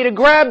anything for me to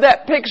grab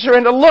that picture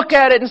and to look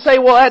at it and say,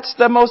 well, that's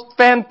the most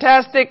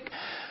fantastic,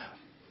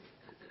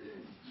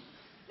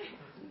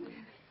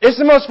 it's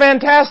the most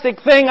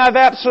fantastic thing I've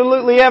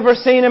absolutely ever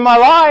seen in my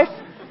life.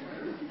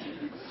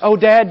 Oh,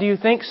 Dad, do you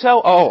think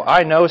so? Oh,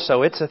 I know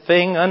so. It's a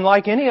thing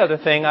unlike any other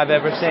thing I've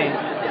ever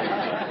seen.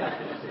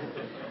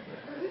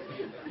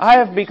 I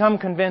have become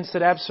convinced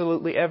that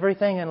absolutely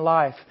everything in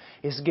life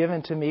is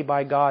given to me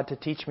by God to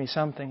teach me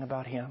something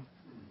about Him.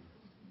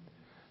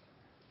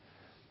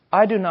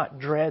 I do not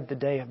dread the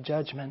day of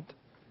judgment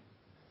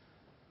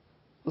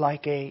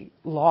like a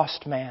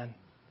lost man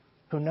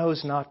who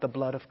knows not the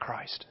blood of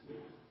Christ.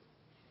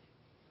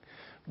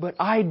 But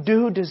I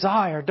do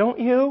desire, don't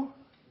you?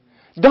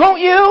 Don't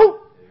you?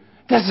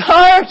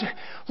 Desire,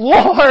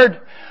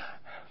 Lord.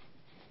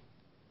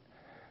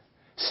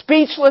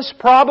 Speechless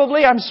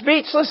probably. I'm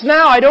speechless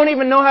now. I don't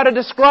even know how to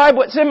describe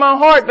what's in my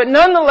heart. But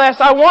nonetheless,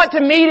 I want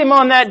to meet Him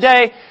on that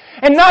day.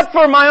 And not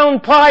for my own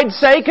pride's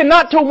sake and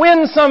not to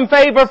win some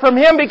favor from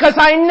Him because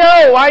I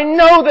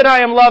know that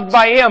I am loved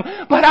by Him.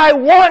 But I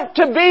want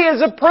to be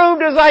as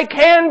approved as I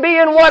can be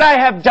in what I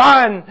have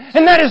done.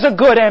 And that is a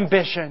good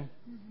ambition.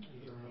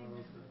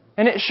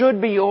 And it should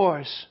be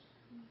yours.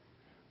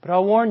 But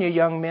I'll warn you,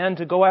 young men,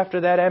 to go after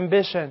that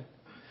ambition.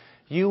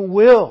 You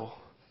will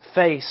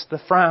face the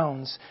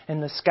frowns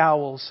and the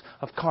scowls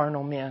of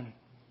carnal men.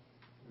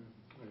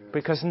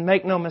 Because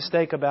make no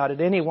mistake about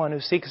it, anyone who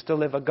seeks to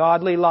live a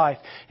godly life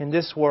in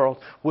this world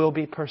will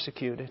be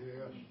persecuted.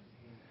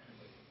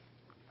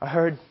 I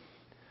heard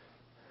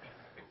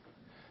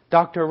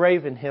Dr.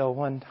 Ravenhill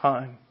one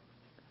time.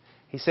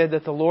 He said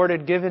that the Lord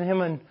had given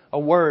him a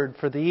word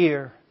for the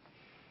year.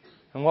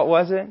 And what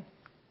was it?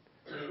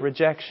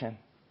 Rejection.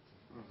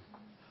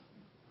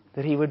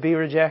 That he would be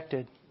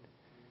rejected.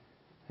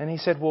 And he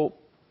said, well,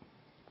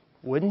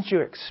 wouldn't you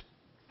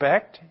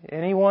expect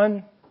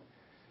anyone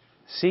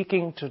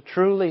seeking to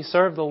truly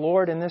serve the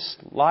Lord in this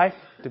life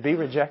to be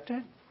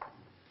rejected?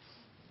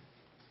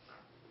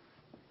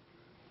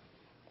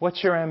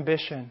 What's your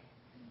ambition?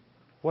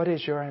 What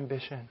is your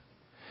ambition?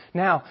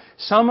 Now,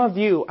 some of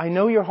you, I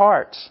know your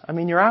hearts. I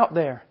mean, you're out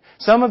there.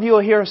 Some of you will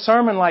hear a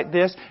sermon like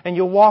this and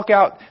you'll walk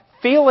out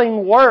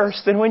feeling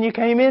worse than when you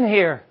came in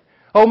here.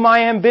 Oh,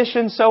 my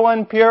ambition's so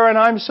impure and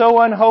I'm so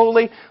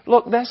unholy.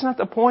 Look, that's not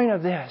the point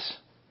of this.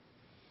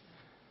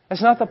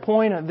 That's not the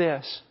point of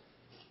this.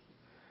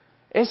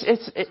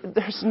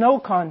 There's no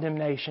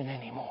condemnation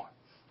anymore.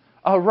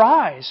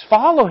 Arise,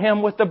 follow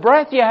Him with the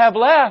breath you have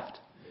left.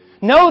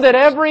 Know that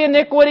every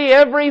iniquity,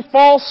 every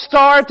false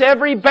start,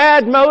 every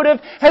bad motive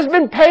has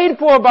been paid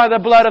for by the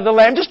blood of the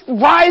Lamb. Just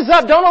rise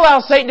up. Don't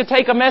allow Satan to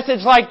take a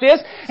message like this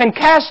and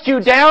cast you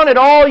down at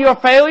all your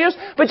failures.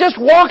 But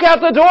just walk out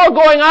the door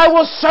going, I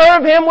will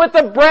serve Him with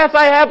the breath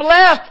I have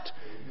left.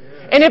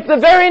 And if the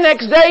very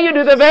next day you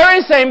do the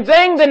very same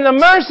thing, then the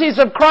mercies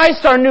of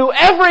Christ are new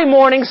every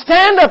morning.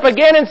 Stand up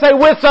again and say,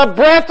 with the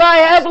breath I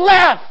have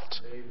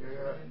left.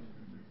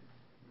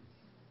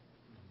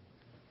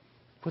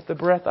 With the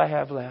breath I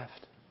have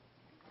left.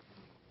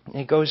 And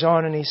he goes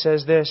on and he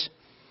says this.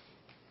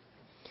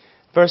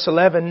 Verse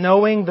 11,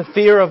 knowing the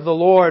fear of the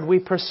Lord, we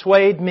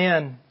persuade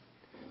men.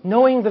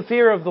 Knowing the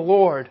fear of the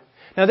Lord.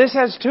 Now this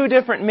has two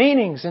different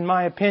meanings in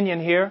my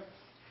opinion here.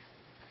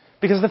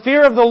 Because the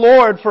fear of the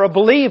Lord for a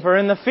believer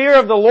and the fear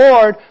of the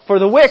Lord for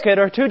the wicked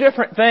are two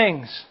different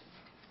things.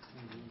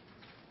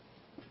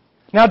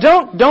 Now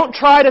don't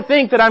try to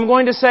think that I'm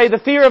going to say the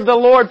fear of the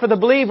Lord for the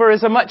believer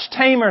is a much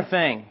tamer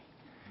thing.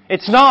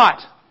 It's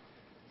not.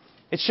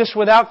 It's just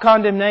without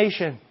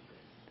condemnation.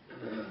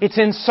 It's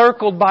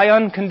encircled by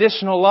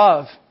unconditional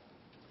love.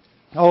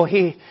 Oh,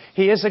 He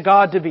is a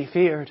God to be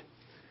feared.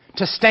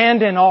 To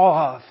stand in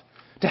awe of.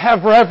 To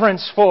have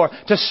reverence for.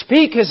 To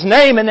speak His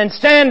name and then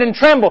stand and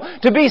tremble.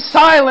 To be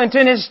silent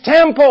in His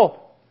temple.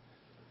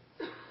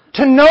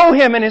 To know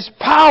Him and His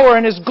power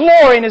and His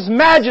glory and His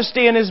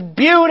majesty and His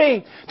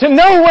beauty. To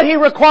know what He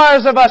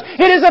requires of us.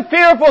 It is a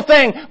fearful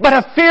thing, but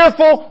a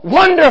fearful,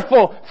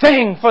 wonderful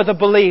thing for the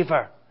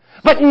believer.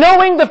 But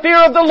knowing the fear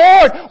of the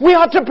Lord, we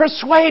ought to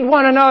persuade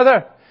one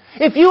another.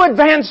 If you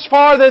advance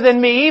farther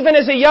than me, even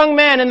as a young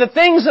man, in the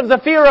things of the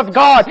fear of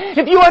God,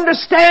 if you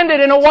understand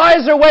it in a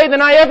wiser way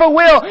than I ever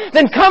will,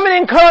 then come and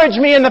encourage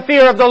me in the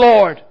fear of the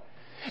Lord.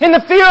 In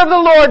the fear of the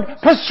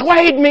Lord,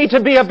 persuade me to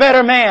be a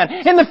better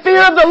man. In the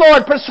fear of the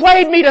Lord,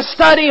 persuade me to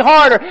study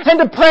harder and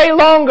to pray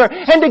longer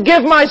and to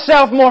give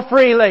myself more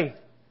freely.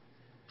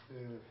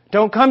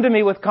 Don't come to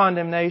me with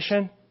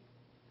condemnation.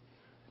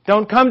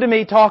 Don't come to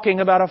me talking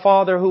about a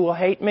father who will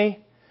hate me,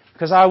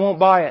 because I won't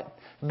buy it.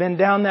 Been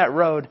down that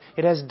road.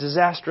 It has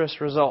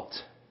disastrous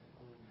results.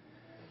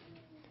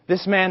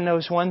 This man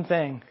knows one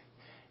thing.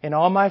 In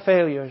all my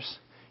failures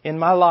in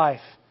my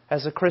life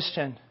as a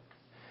Christian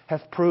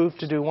have proved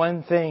to do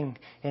one thing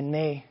in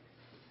me.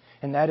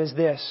 And that is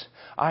this.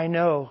 I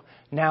know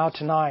now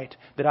tonight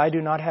that I do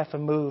not have to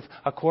move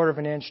a quarter of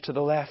an inch to the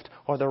left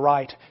or the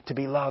right to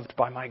be loved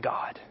by my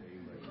God.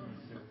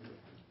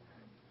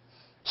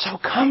 So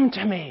come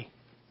to me.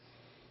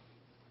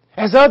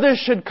 As others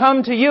should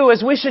come to you,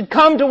 as we should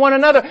come to one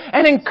another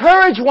and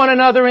encourage one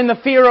another in the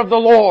fear of the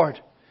Lord.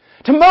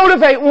 To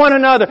motivate one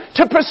another,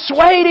 to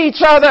persuade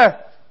each other.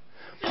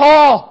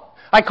 Paul,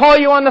 I call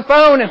you on the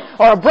phone,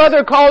 or a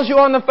brother calls you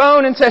on the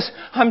phone and says,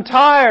 I'm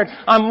tired,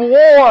 I'm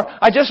wore,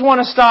 I just want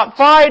to stop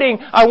fighting,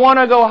 I want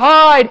to go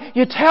hide.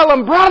 You tell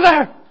him,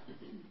 brother,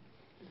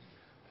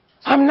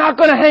 I'm not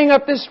going to hang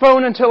up this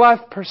phone until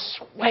I've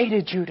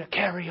persuaded you to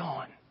carry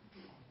on.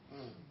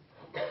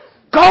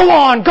 Go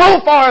on, go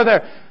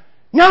farther.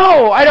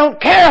 No, I don't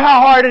care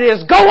how hard it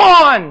is. Go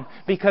on!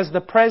 Because the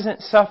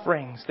present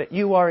sufferings that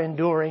you are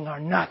enduring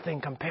are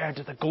nothing compared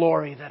to the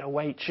glory that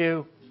awaits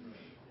you.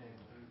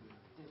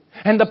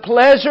 And the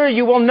pleasure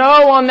you will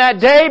know on that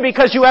day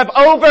because you have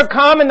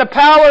overcome in the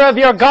power of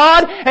your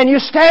God and you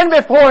stand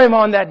before Him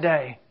on that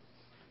day.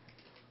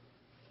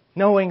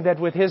 Knowing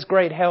that with His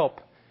great help,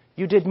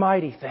 you did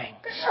mighty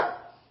things.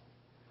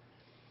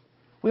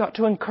 We ought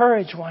to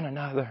encourage one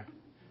another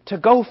to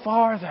go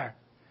farther.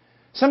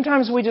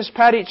 Sometimes we just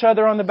pat each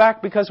other on the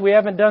back because we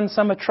haven't done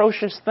some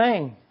atrocious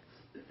thing.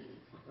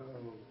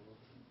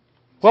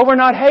 Well, we're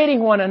not hating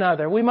one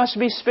another. We must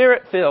be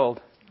Spirit-filled.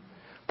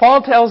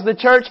 Paul tells the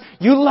church,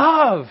 you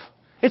love.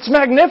 It's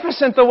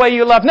magnificent the way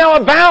you love. Now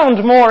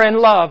abound more in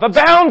love.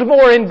 Abound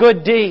more in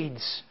good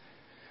deeds.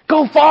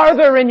 Go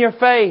farther in your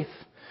faith.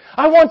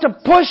 I want to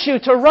push you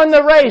to run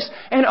the race.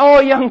 And oh,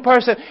 young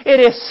person,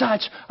 it is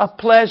such a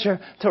pleasure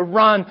to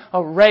run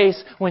a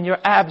race when you're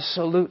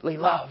absolutely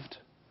loved.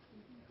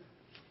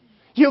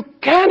 You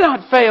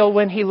cannot fail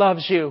when He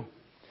loves you.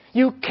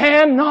 You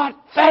cannot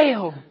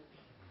fail.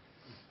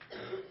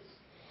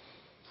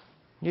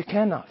 You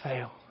cannot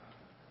fail.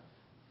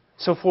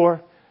 So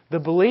for the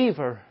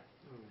believer,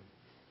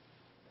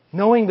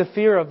 knowing the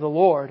fear of the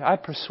Lord, I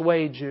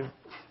persuade you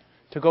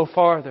to go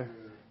farther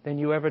than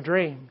you ever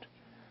dreamed.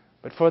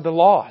 But for the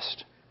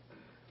lost,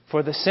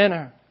 for the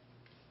sinner,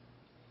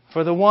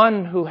 for the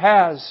one who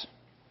has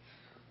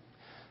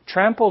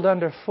trampled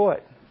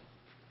underfoot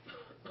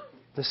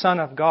the Son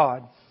of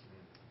God,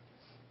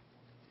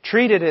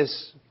 treated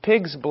as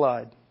pig's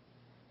blood,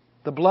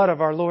 the blood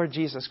of our Lord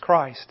Jesus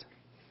Christ,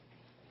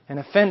 and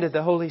offended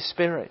the Holy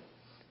Spirit,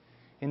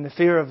 in the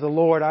fear of the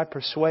Lord, I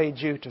persuade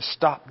you to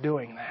stop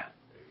doing that.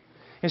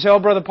 You say, oh,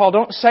 Brother Paul,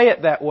 don't say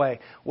it that way.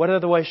 What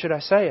other way should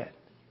I say it?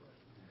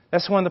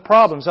 That's one of the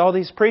problems. All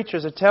these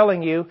preachers are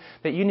telling you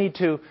that you need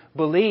to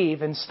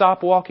believe and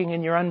stop walking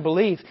in your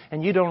unbelief,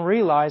 and you don't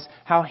realize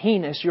how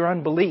heinous your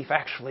unbelief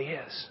actually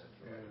is.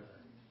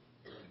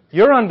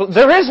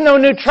 There is no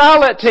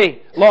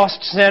neutrality,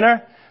 lost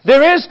sinner.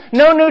 There is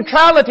no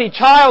neutrality,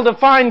 child of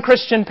fine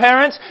Christian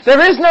parents. There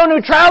is no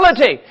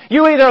neutrality.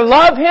 You either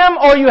love Him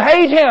or you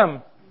hate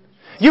Him.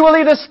 You will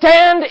either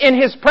stand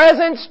in His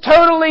presence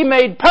totally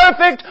made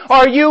perfect,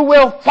 or you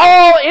will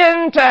fall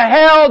into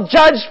hell,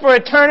 judged for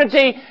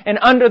eternity and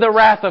under the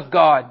wrath of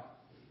God.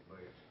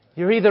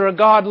 You're either a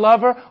God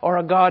lover or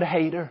a God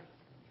hater.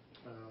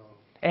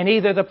 And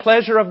either the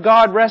pleasure of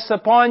God rests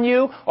upon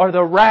you or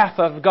the wrath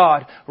of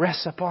God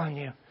rests upon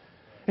you.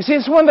 You see,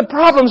 it's one of the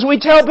problems. We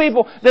tell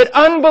people that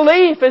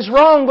unbelief is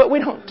wrong, but we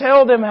don't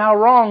tell them how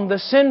wrong the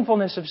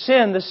sinfulness of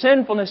sin, the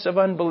sinfulness of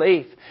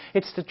unbelief.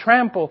 It's to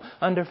trample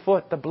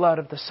underfoot the blood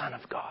of the Son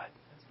of God.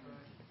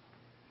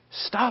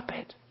 Stop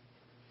it.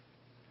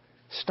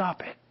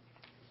 Stop it.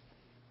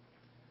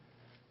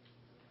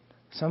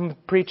 Some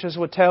preachers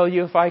will tell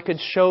you, if I could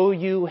show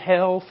you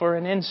hell for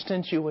an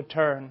instant, you would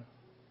turn.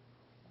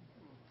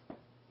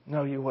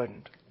 No, you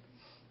wouldn't.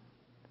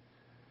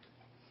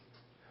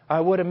 I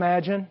would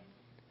imagine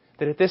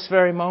that at this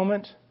very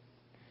moment,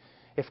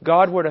 if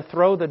God were to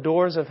throw the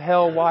doors of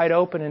hell wide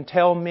open and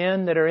tell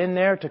men that are in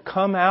there to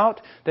come out,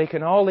 they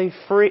can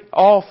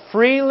all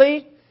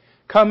freely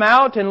come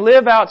out and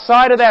live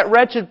outside of that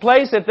wretched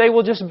place. If they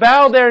will just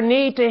bow their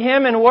knee to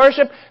Him and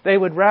worship, they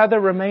would rather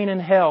remain in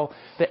hell.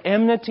 The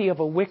enmity of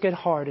a wicked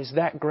heart is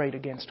that great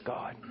against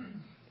God.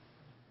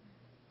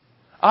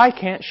 I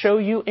can't show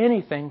you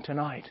anything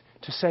tonight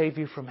to save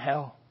you from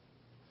hell.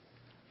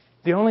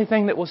 The only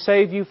thing that will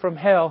save you from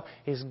hell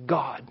is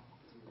God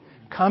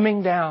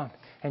coming down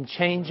and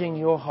changing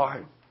your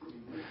heart.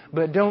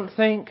 But don't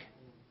think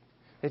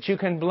that you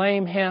can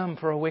blame Him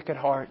for a wicked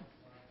heart.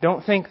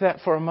 Don't think that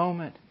for a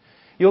moment.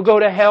 You'll go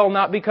to hell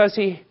not because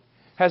He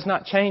has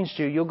not changed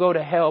you. You'll go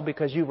to hell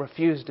because you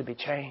refuse to be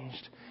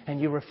changed and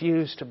you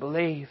refuse to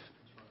believe.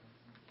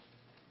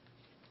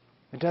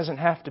 It doesn't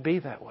have to be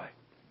that way.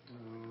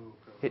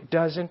 It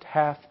doesn't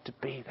have to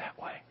be that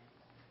way.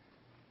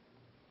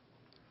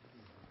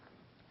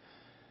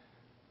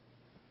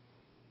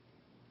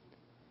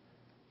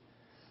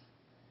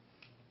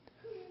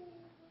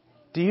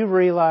 Do you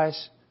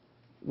realize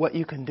what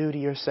you can do to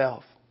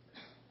yourself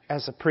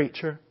as a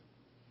preacher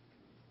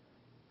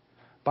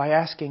by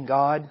asking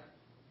God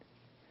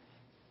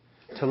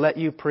to let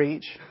you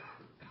preach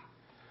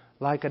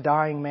like a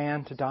dying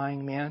man to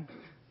dying men?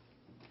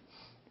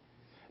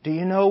 Do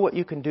you know what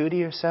you can do to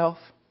yourself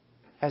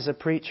as a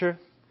preacher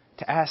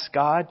to ask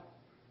God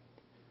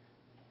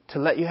to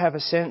let you have a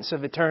sense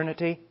of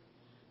eternity?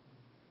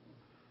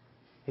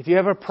 If you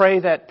ever pray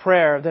that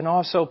prayer, then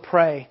also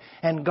pray,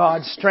 and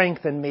God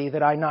strengthen me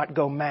that I not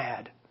go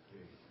mad.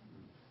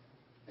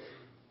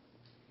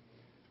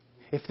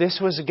 If this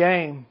was a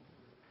game,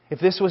 if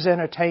this was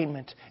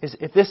entertainment,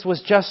 if this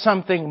was just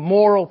something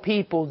moral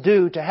people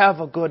do to have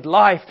a good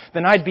life,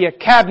 then I'd be a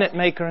cabinet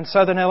maker in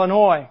Southern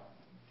Illinois.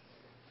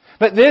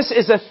 But this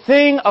is a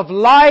thing of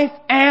life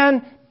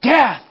and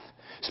death.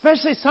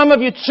 Especially some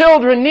of you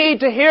children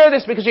need to hear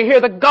this because you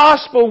hear the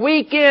gospel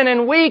week in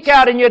and week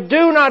out and you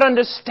do not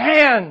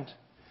understand.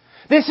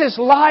 This is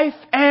life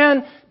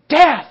and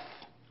death.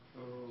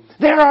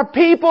 There are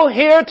people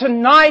here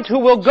tonight who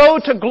will go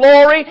to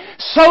glory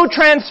so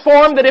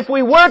transformed that if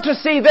we were to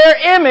see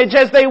their image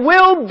as they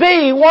will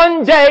be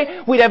one day,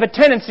 we'd have a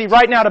tendency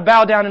right now to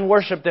bow down and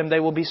worship them. They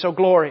will be so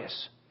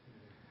glorious.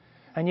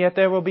 And yet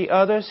there will be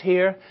others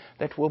here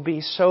that will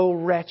be so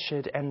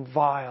wretched and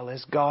vile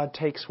as God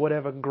takes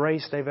whatever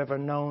grace they've ever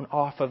known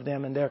off of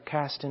them and they're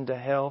cast into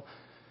hell,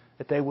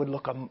 that they would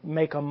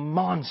make a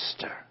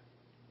monster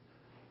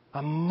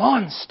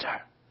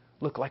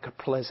look like a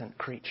pleasant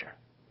creature.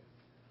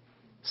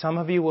 Some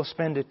of you will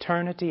spend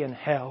eternity in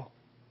hell,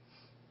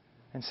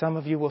 and some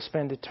of you will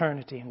spend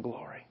eternity in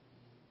glory.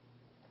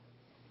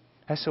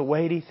 That's a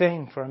weighty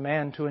thing for a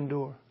man to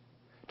endure,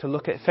 to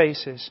look at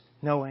faces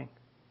knowing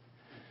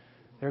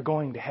they're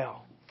going to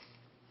hell.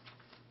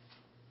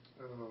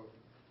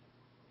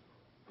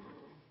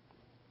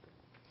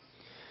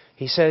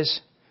 He says,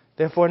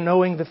 therefore,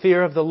 knowing the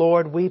fear of the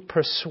Lord, we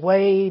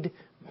persuade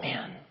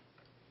men.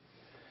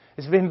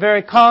 It's been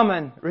very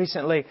common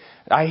recently.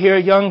 I hear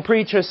young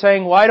preachers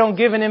saying, well, I don't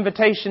give an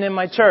invitation in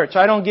my church.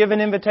 I don't give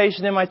an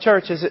invitation in my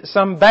church. Is it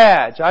some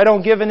badge? I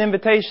don't give an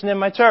invitation in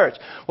my church.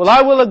 Well,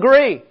 I will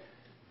agree.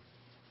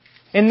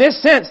 In this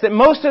sense, that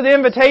most of the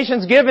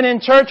invitations given in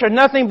church are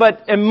nothing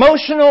but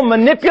emotional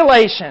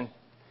manipulation.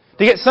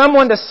 To get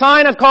someone to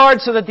sign a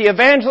card so that the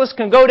evangelist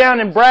can go down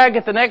and brag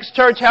at the next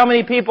church how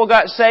many people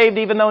got saved,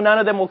 even though none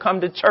of them will come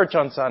to church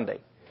on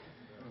Sunday.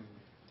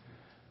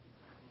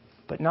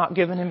 But not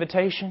give an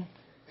invitation.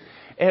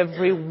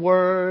 Every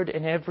word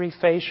and every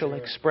facial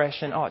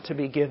expression ought to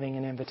be giving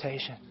an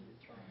invitation.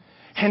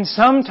 And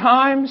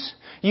sometimes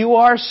you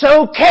are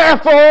so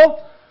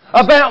careful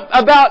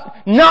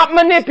about not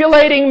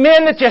manipulating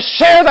men that you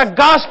share the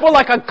gospel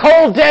like a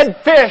cold dead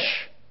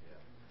fish.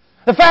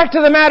 The fact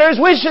of the matter is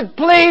we should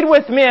plead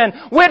with men.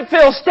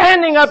 Whitfield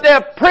standing up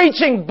there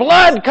preaching,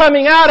 blood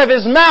coming out of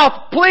his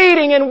mouth,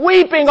 pleading and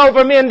weeping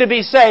over men to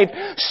be saved.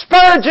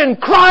 Spurgeon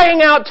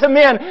crying out to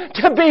men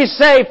to be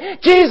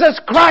saved. Jesus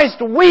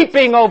Christ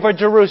weeping over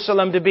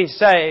Jerusalem to be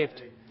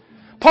saved.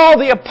 Paul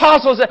the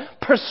Apostle said,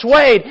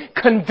 persuade,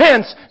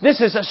 convince.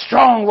 This is a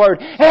strong word.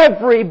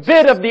 Every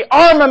bit of the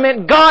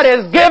armament God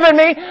has given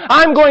me,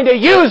 I'm going to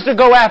use to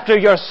go after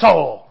your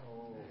soul.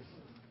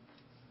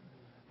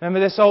 Remember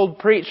this old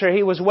preacher,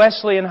 he was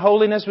Wesleyan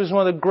holiness, was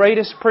one of the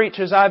greatest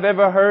preachers I've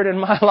ever heard in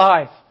my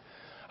life.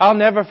 I'll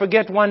never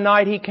forget one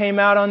night he came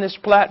out on this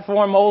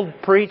platform, old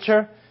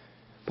preacher.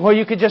 Boy,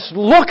 you could just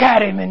look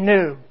at him and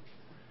knew.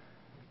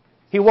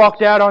 He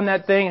walked out on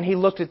that thing and he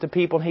looked at the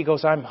people and he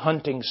goes, I'm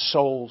hunting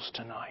souls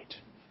tonight.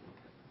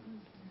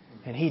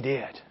 And he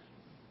did.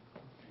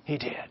 He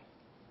did.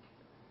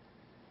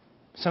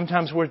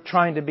 Sometimes we're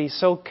trying to be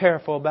so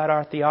careful about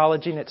our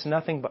theology and it's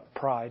nothing but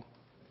pride.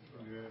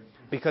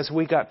 Because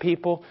we got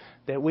people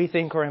that we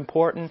think are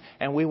important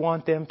and we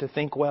want them to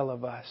think well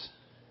of us.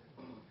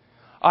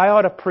 I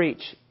ought to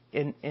preach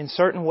in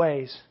certain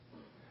ways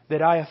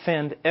that I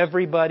offend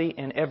everybody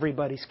in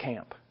everybody's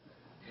camp.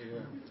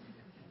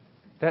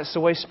 That's the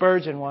way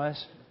Spurgeon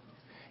was.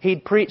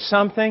 He'd preach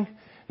something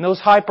and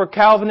those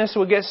hyper-Calvinists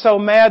would get so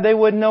mad they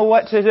wouldn't know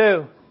what to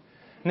do.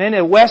 And then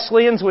the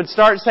Wesleyans would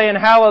start saying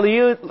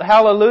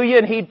hallelujah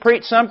and he'd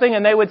preach something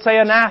and they would say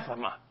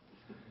anathema.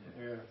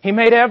 He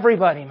made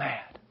everybody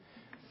mad.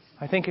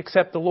 I think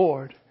except the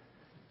Lord.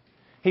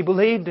 He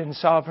believed in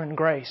sovereign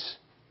grace.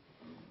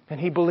 And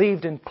He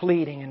believed in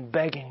pleading and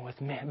begging with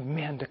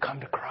men to come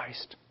to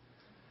Christ.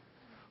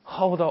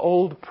 Oh, the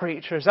old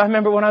preachers. I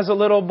remember when I was a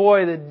little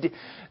boy,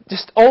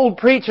 just old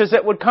preachers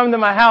that would come to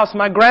my house.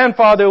 My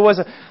grandfather was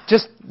a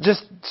just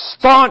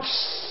staunch,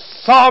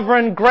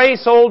 sovereign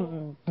grace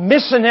old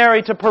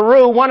missionary to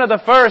Peru, one of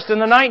the first in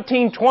the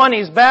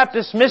 1920s,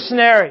 Baptist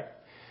missionary.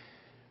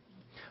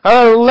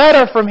 A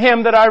letter from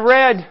him that I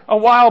read a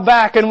while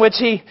back in which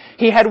he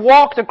had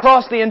walked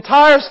across the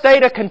entire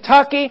state of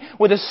Kentucky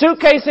with a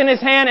suitcase in his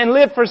hand and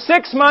lived for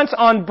 6 months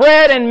on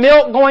bread and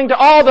milk, going to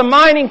all the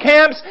mining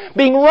camps,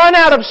 being run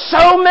out of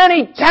so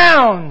many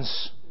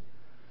towns.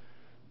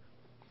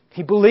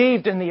 He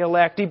believed in the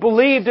elect. He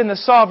believed in the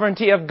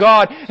sovereignty of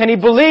God. And he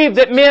believed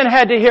that men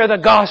had to hear the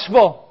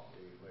gospel.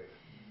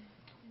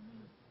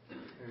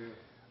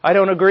 I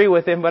don't agree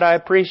with him, but I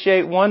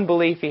appreciate one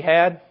belief he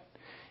had.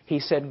 He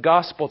said,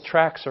 gospel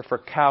tracts are for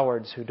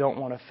cowards who don't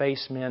want to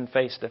face men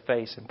face to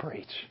face and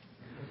preach.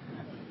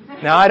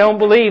 Now, I don't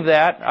believe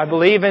that. I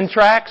believe in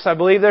tracts. I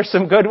believe there's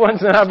some good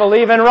ones, and I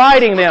believe in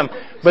writing them.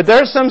 But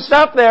there's some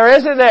stuff there,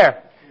 isn't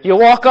there? You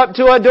walk up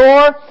to a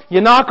door,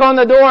 you knock on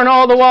the door, and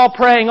all the while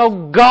praying,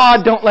 oh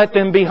God, don't let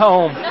them be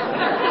home.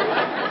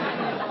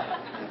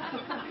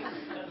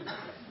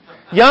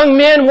 Young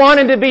men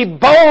wanting to be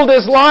bold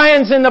as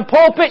lions in the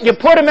pulpit, you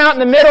put them out in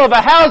the middle of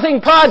a housing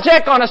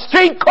project on a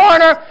street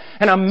corner,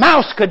 and a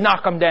mouse could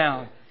knock them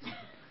down.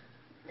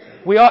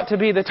 We ought to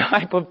be the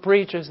type of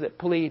preachers that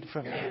plead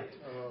for men,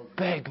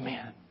 beg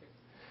men.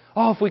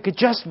 Oh, if we could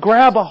just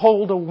grab a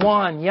hold of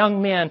one, young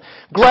men,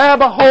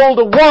 grab a hold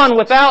of one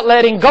without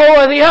letting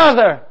go of the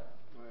other.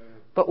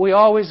 But we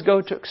always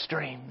go to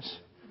extremes.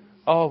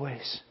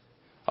 Always.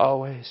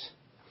 Always.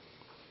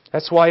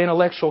 That's why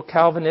intellectual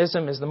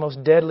Calvinism is the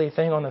most deadly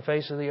thing on the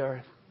face of the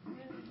earth.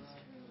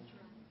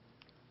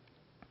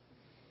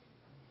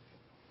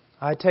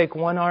 I take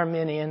one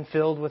Arminian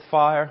filled with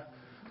fire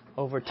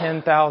over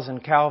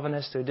 10,000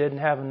 Calvinists who didn't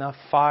have enough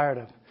fire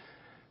to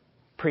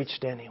preach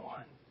to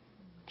anyone.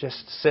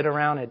 Just sit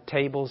around at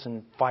tables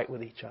and fight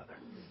with each other.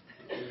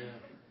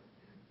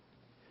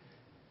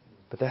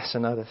 But that's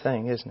another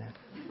thing, isn't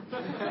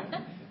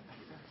it?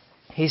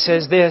 He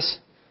says this,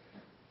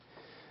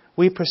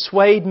 we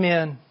persuade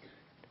men,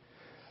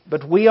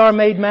 but we are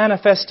made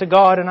manifest to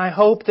God, and I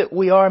hope that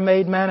we are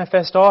made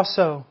manifest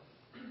also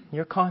in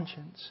your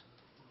conscience.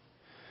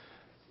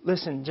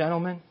 Listen,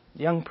 gentlemen,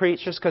 young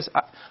preachers, because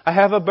I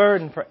have a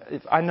burden for.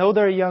 I know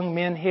there are young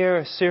men here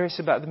who are serious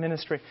about the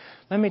ministry.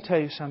 Let me tell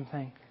you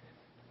something.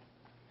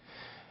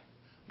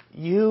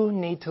 You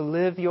need to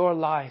live your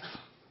life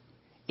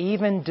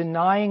even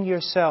denying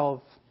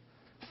yourself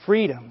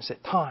freedoms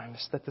at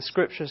times that the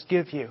Scriptures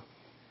give you,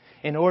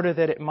 in order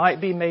that it might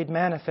be made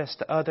manifest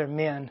to other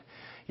men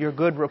your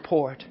good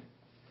report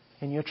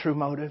and your true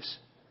motives.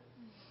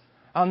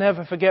 I'll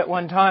never forget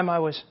one time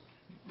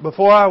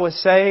before I was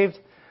saved,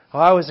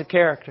 I was a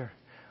character.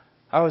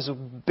 I was a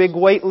big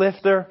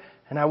weightlifter,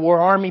 and I wore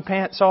army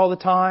pants all the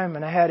time,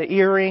 and I had an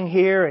earring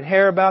here and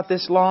hair about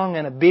this long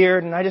and a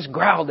beard, and I just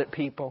growled at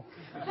people.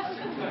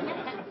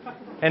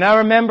 And I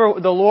remember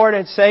the Lord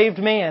had saved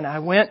me, and I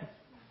went,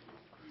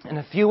 and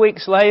a few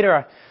weeks later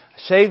I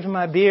shaved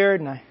my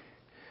beard and I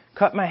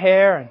cut my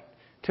hair and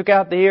took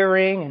out the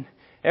earring and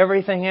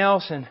everything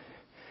else, and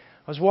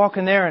I was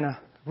walking there, and a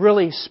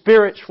really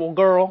spiritual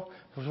girl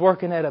was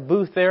working at a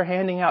booth there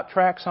handing out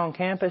tracts on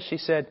campus. She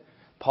said,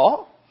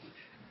 "Paul?"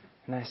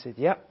 And I said,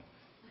 "Yep."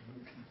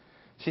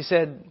 She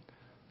said,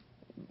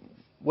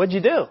 "What'd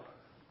you do?"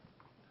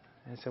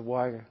 I said,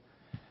 "Well, I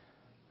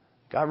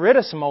got rid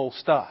of some old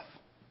stuff."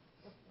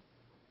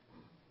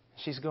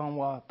 She's going,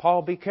 "Well,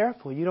 Paul, be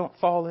careful. You don't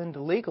fall into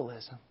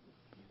legalism.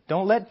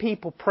 Don't let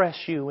people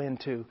press you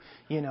into,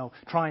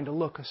 trying to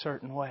look a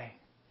certain way."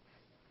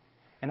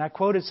 And I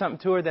quoted something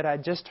to her that I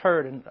just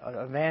heard an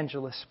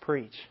evangelist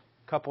preach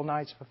a couple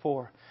nights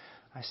before.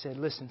 I said,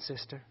 "Listen,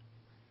 sister,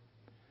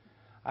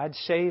 I'd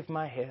shave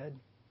my head.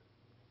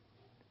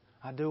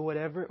 I do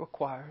whatever it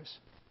requires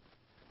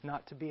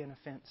not to be an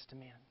offense to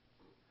men.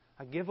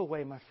 I give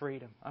away my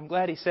freedom." I'm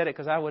glad he said it,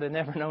 because I would have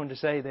never known to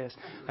say this.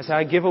 I said,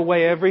 "I give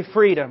away every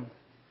freedom.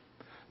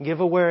 Give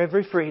away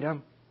every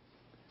freedom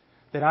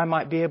that I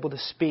might be able to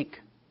speak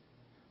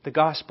the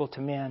gospel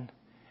to men,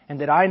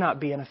 and that I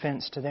not be an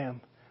offense to them,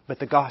 but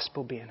the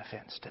gospel be an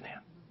offense to them."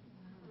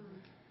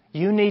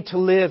 You need to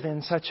live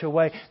in such a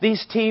way.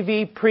 These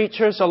TV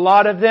preachers, a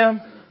lot of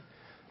them,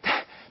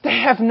 they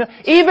have no,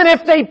 even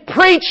if they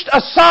preached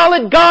a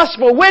solid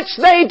gospel, which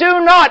they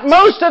do not,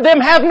 most of them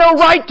have no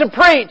right to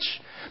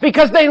preach,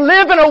 because they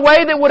live in a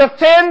way that would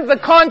offend the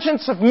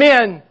conscience of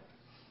men.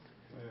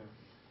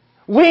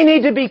 We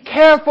need to be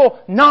careful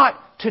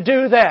not to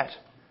do that.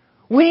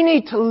 We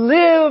need to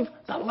live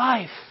the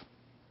life.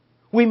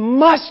 We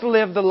must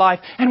live the life,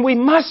 and we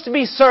must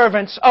be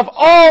servants of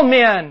all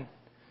men.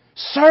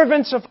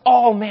 Servants of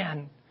all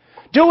men.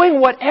 Doing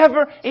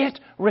whatever it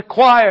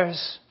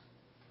requires.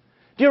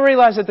 Do you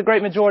realize that the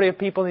great majority of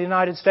people in the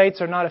United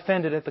States are not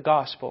offended at the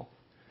gospel?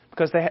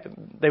 Because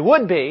they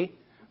would be,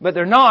 but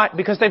they're not,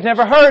 because they've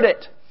never heard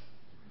it.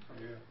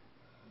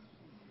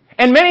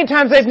 And many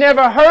times they've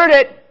never heard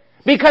it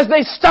because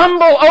they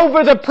stumble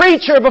over the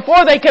preacher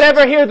before they could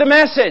ever hear the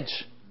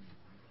message.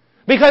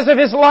 Because of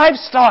his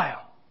lifestyle.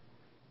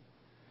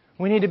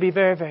 We need to be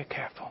very, very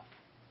careful.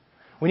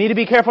 We need to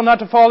be careful not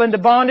to fall into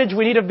bondage.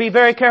 We need to be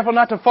very careful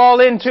not to fall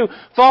into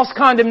false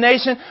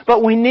condemnation.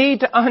 But we need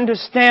to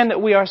understand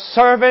that we are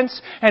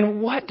servants.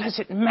 And what does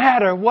it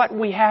matter what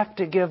we have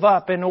to give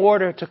up in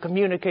order to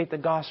communicate the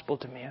gospel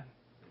to men?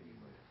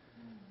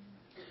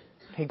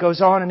 He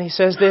goes on and he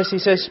says this. He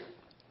says,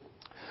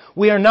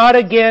 "We are not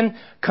again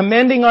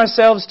commending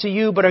ourselves to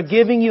you, but are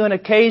giving you an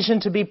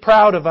occasion to be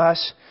proud of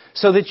us,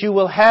 so that you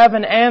will have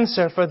an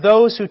answer for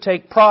those who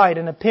take pride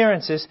in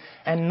appearances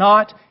and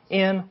not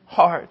in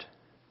heart."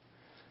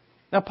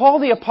 Now, Paul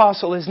the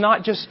Apostle is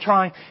not just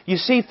trying... You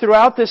see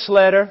throughout this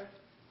letter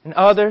and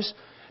others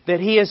that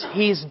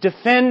he's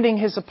defending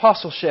his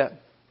apostleship.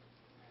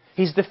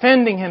 He's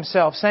defending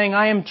himself, saying,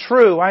 "I am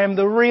true. I am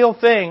the real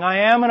thing.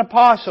 I am an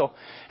apostle."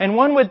 And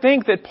one would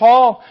think that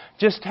Paul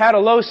just had a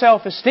low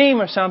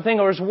self-esteem or something,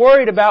 or was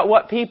worried about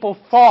what people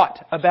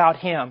thought about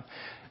him.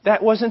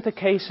 That wasn't the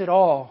case at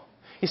all.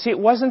 You see, it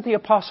wasn't the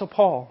Apostle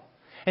Paul.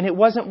 And it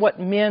wasn't what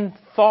men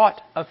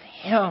thought of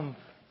him.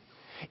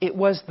 It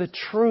was the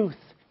truth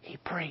he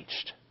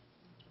preached.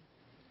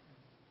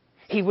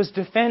 He was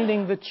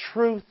defending the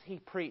truth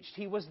he preached.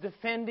 He was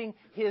defending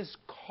his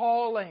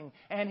calling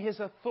and his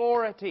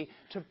authority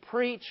to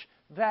preach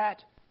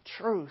that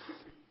truth.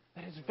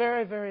 That is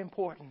very, very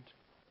important.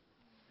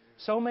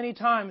 So many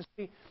times,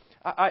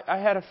 I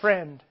had a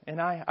friend,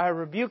 and I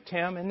rebuked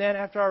him, and then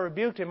after I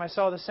rebuked him, I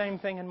saw the same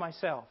thing in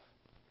myself.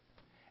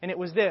 And it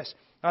was this.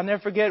 I'll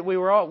never forget, we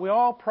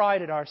all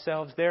prided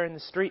ourselves there in the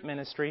street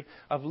ministry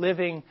of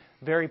living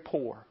very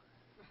poor.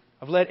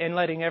 And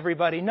letting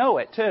everybody know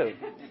it, too.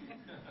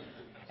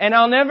 And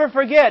I'll never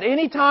forget,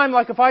 any time,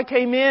 like if I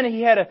came in and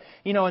he had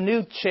a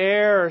new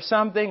chair or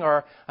something,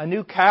 or a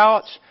new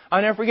couch,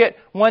 I'll never forget,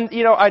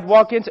 I'd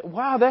walk in and say,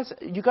 "Wow,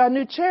 you got a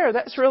new chair,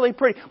 that's really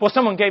pretty." "Well,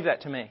 someone gave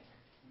that to me."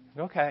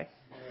 Okay.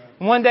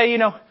 Yeah. One day,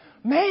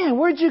 "Man,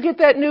 where'd you get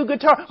that new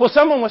guitar?" "Well,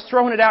 someone was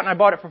throwing it out and I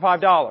bought it for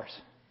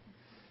 $5.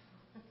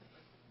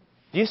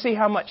 Do you see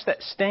how much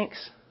that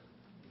stinks?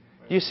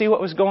 Do you see what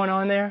was going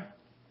on there?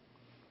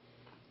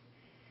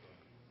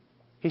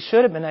 He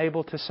should have been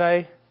able to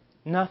say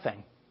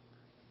nothing.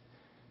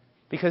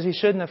 Because he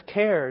shouldn't have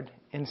cared,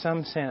 in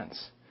some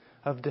sense,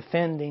 of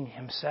defending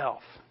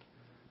himself.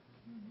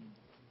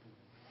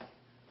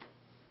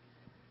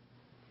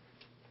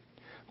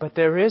 But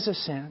there is a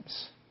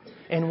sense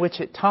in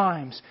which at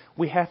times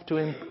we have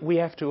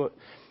to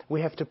We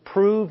have to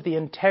prove the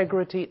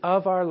integrity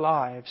of our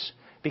lives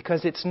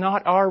because it's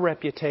not our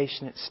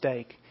reputation at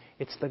stake.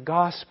 It's the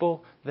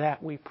gospel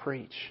that we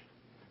preach.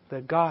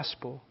 The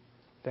gospel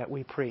that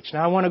we preach.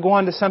 Now I want to go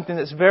on to something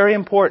that's very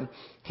important.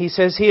 He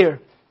says here,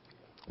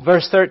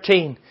 verse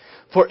 13,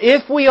 "For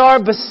if we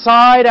are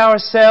beside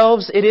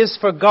ourselves, it is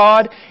for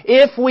God.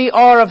 If we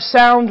are of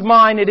sound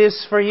mind, it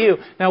is for you."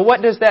 Now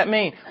what does that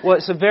mean? Well,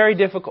 it's a very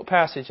difficult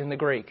passage in the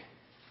Greek.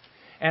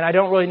 And I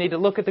don't really need to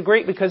look at the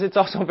Greek because it's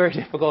also very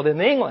difficult in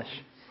the English.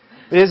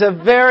 It is a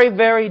very,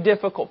 very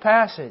difficult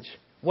passage.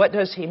 What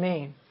does he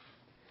mean?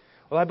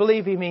 Well, I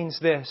believe he means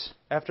this,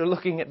 after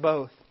looking at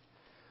both.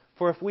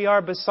 For if we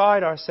are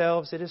beside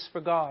ourselves, it is for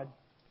God.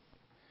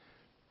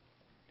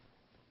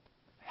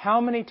 How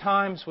many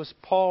times was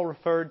Paul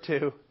referred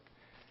to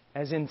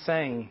as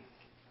insane?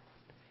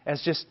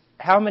 As just,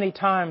 how many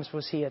times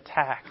was he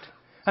attacked?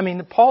 I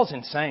mean, Paul's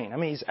insane. I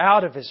mean, he's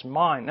out of his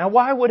mind. Now,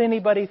 why would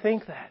anybody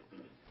think that?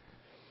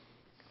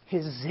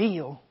 His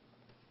zeal,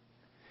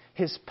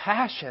 His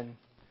passion,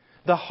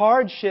 the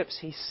hardships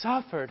He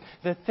suffered,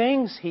 the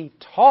things He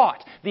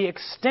taught, the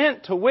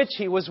extent to which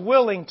He was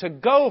willing to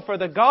go for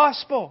the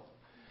gospel.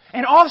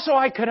 And also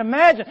I could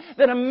imagine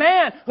that a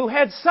man who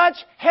had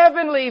such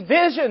heavenly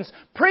visions,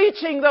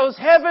 preaching those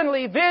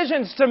heavenly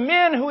visions to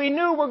men who he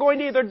knew were going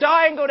to either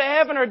die and go to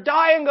heaven or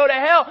die and go to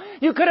hell,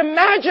 you could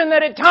imagine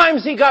that at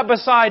times he got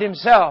beside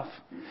himself.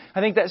 I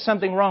think that's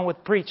something wrong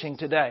with preaching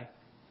today.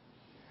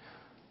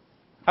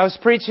 I was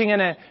preaching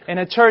in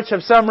a church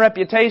of some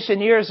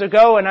reputation years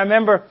ago, and I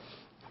remember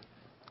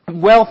a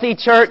wealthy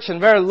church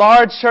and very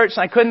large church,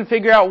 and I couldn't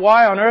figure out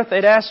why on earth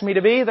they'd asked me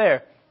to be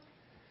there.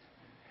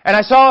 And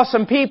I saw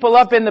some people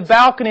up in the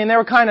balcony, and they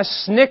were kind of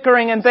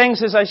snickering and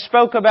things as I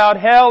spoke about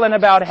hell and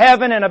about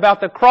heaven and about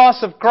the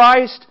cross of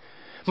Christ.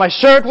 My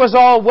shirt was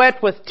all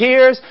wet with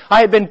tears. I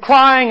had been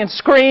crying and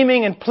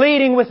screaming and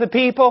pleading with the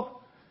people.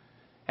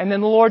 And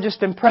then the Lord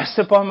just impressed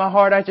upon my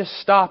heart. I just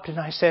stopped and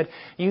I said,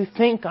 "You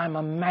think I'm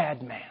a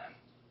madman.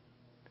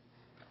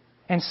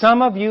 And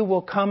some of you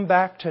will come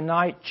back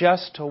tonight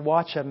just to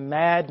watch a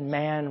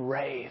madman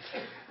rave.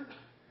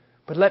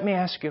 But let me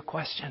ask you a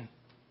question.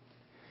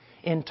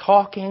 In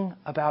talking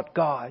about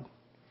God,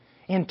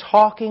 in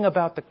talking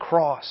about the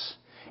cross,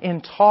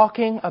 in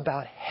talking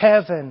about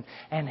heaven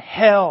and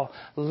hell,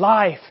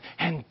 life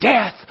and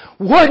death,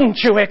 wouldn't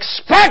you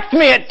expect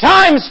me at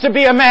times to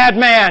be a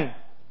madman?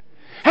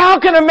 How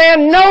can a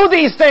man know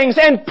these things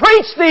and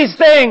preach these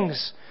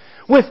things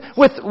with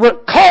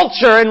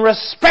culture and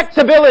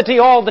respectability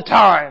all the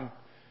time?"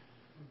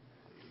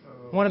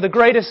 One of the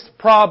greatest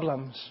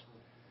problems,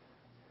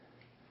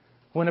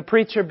 when a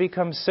preacher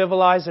becomes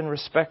civilized and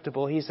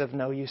respectable, he's of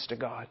no use to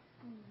God.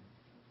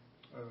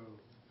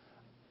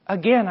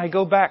 Again, I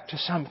go back to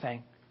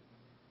something.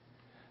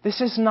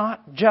 This is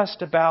not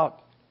just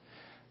about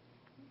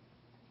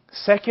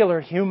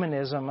secular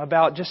humanism,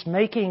 about just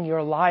making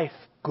your life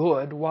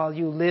good while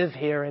you live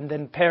here and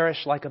then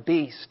perish like a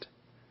beast.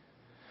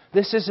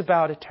 This is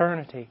about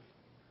eternity.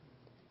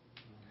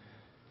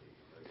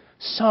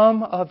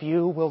 Some of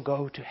you will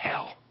go to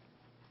hell.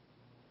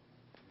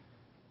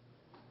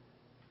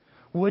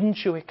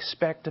 Wouldn't you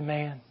expect a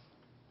man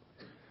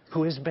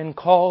who has been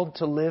called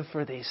to live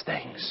for these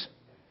things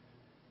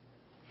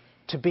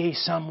to be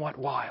somewhat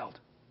wild?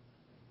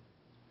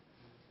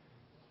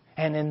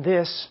 And in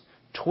this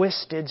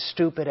twisted,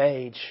 stupid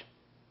age,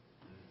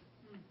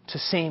 to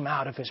seem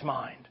out of his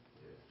mind.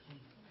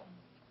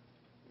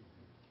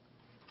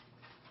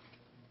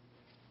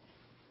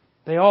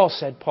 They all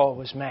said Paul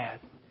was mad.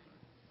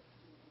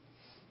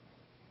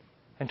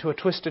 And to a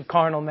twisted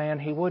carnal man,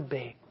 he would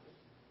be.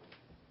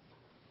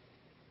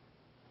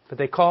 But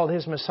they called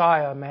his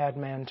Messiah a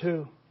madman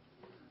too,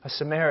 a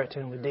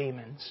Samaritan with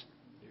demons.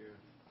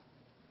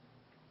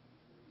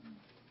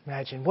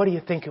 Imagine, what do you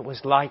think it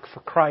was like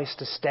for Christ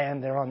to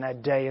stand there on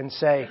that day and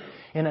say,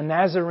 in a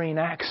Nazarene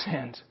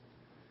accent,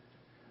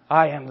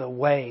 "I am the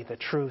way, the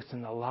truth,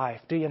 and the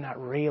life"? Do you not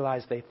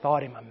realize they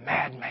thought him a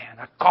madman,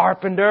 a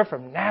carpenter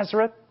from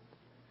Nazareth?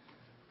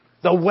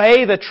 The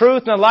way, the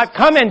truth, and the life.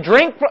 Come and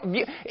drink,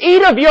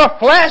 eat of your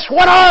flesh.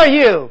 What are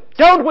you?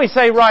 Don't we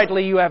say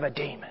rightly you have a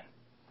demon?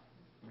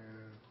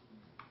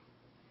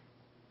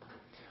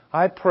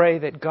 I pray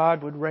that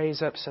God would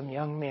raise up some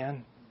young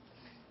men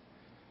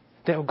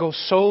that will go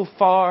so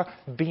far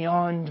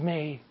beyond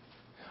me.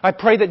 I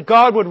pray that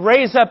God would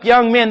raise up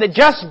young men that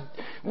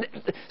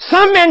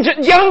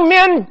young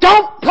men,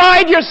 don't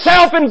pride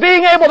yourself in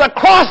being able to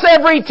cross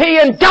every T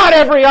and dot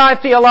every I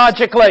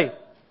theologically.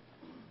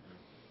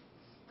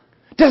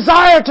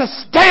 Desire to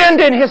stand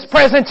in His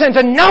presence and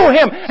to know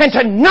Him and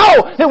to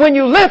know that when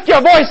you lift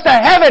your voice to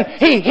heaven,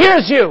 He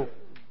hears you.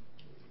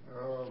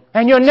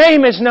 And your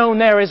name is known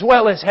there as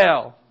well as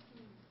hell.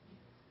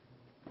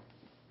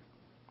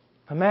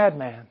 A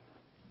madman.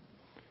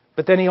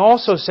 But then he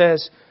also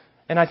says,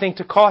 and I think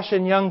to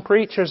caution young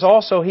preachers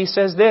also, he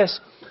says this,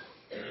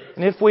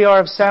 "And if we are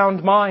of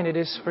sound mind, it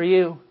is for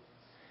you."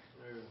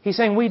 He's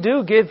saying we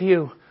do give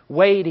you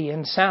weighty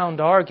and sound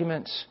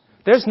arguments.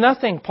 There's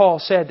nothing, Paul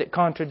said, that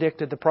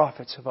contradicted the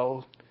prophets of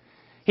old.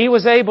 He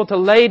was able to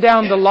lay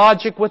down the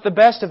logic with the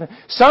best of them.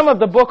 Some of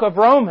the book of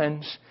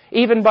Romans,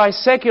 even by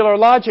secular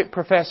logic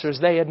professors,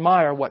 they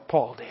admire what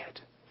Paul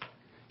did.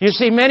 You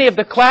see, many of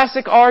the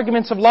classic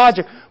arguments of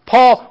logic,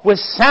 Paul with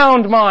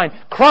sound mind,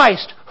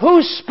 Christ,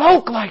 who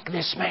spoke like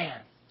this man?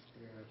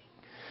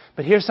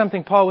 But here's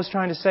something Paul was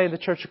trying to say to the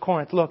church of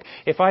Corinth. Look,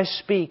 if I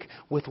speak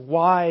with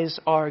wise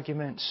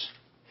arguments,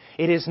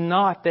 it is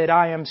not that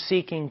I am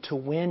seeking to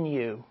win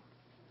you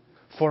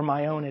for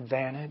my own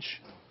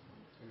advantage,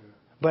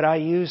 but I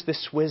use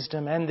this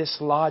wisdom and this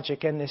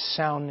logic and this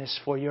soundness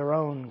for your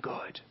own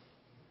good.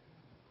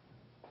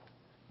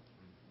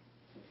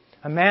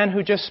 A man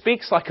who just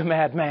speaks like a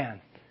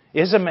madman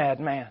is a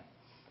madman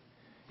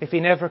if he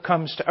never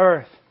comes to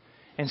earth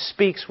and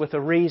speaks with a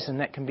reason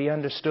that can be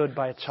understood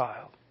by a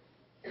child.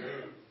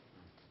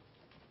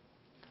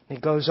 He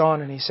goes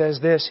on and he says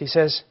this. He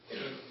says,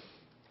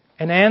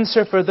 an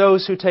answer for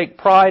those who take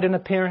pride in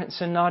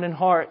appearance and not in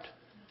heart.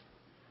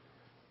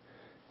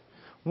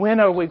 When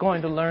are we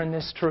going to learn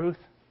this truth?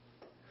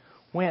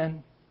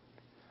 When?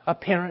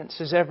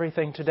 Appearance is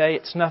everything today.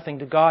 It's nothing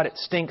to God. It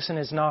stinks in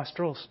His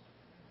nostrils.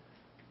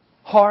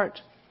 Heart,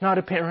 not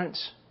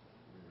appearance.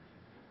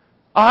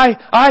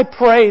 I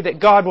pray that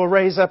God will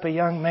raise up a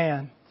young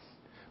man,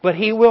 but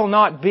he will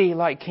not be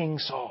like King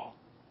Saul.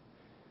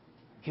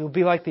 He will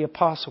be like the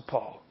Apostle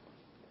Paul.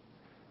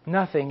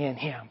 Nothing in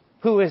him.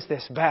 Who is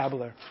this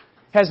babbler?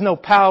 Has no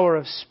power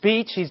of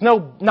speech. He's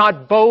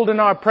not bold in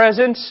our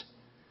presence.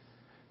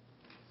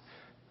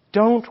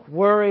 Don't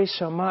worry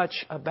so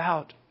much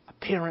about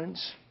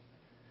appearance.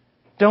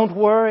 Don't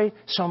worry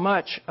so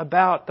much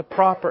about the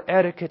proper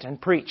etiquette in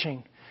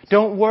preaching.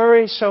 Don't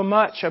worry so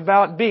much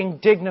about being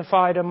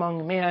dignified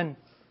among men.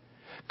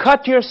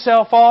 Cut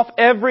yourself off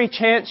every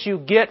chance you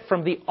get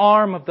from the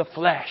arm of the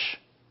flesh.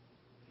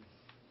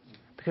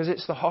 Because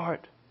it's the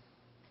heart.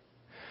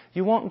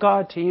 You want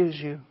God to use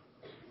you.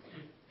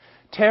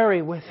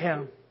 Tarry with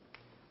Him.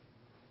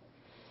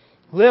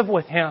 Live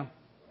with Him.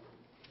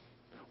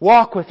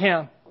 Walk with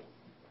Him.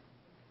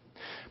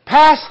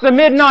 Pass the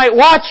midnight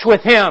watch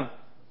with Him.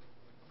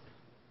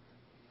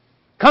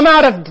 Come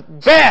out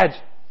of bed.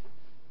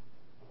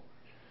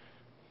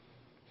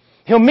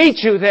 He'll meet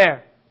you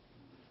there.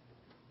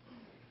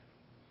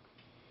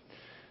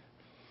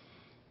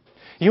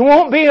 You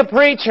won't be a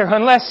preacher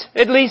unless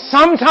at least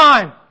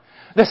sometime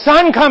the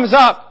sun comes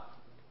up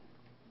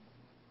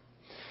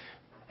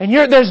and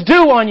there's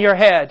dew on your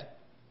head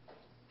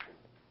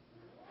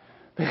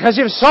because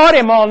you've sought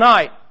Him all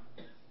night.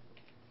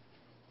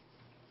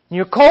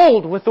 You're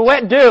cold with the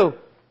wet dew.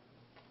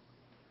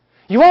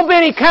 You won't be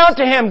any count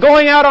to Him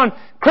going out on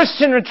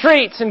Christian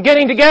retreats and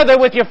getting together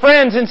with your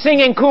friends and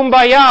singing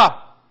Kumbaya.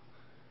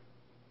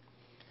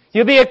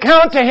 You'll be a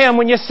count to Him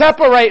when you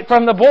separate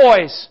from the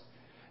boys.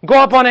 Go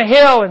up on a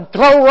hill and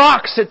throw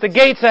rocks at the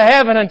gates of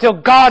heaven until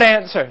God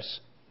answers.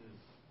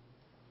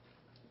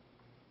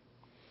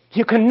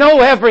 You can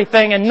know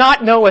everything and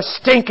not know a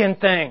stinking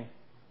thing.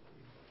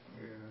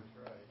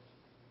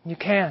 You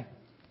can.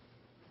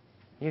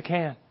 You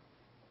can.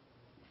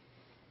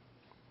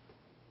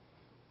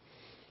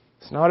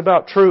 It's not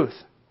about truth.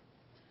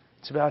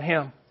 It's about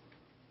Him.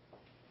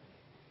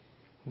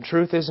 And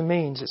truth is a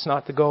means. It's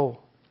not the goal.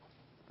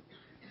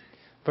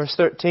 Verse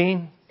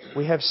 13,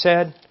 we have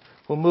said,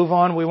 we'll move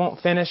on, we won't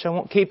finish, I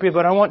won't keep you,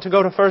 but I want to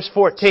go to verse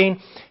 14.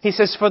 He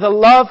says, for the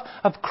love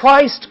of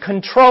Christ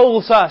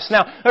controls us.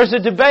 Now, there's a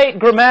debate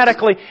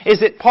grammatically,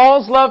 is it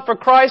Paul's love for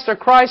Christ or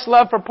Christ's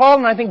love for Paul?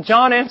 And I think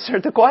John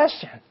answered the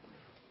question.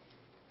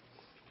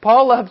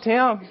 Paul loved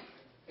him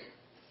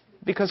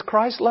because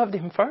Christ loved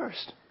him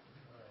first.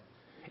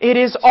 It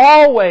is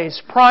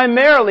always,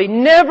 primarily,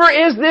 never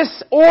is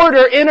this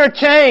order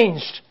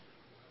interchanged.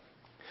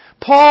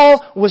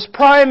 Paul was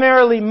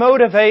primarily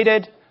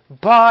motivated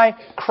by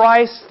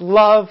Christ's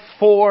love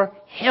for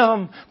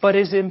him. But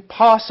it is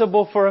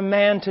impossible for a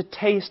man to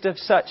taste of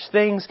such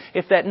things.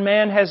 If that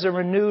man has a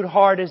renewed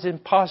heart, it is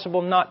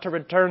impossible not to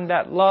return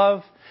that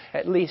love,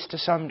 at least to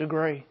some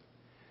degree.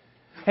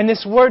 And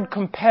this word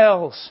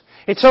compels.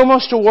 It's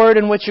almost a word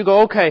in which you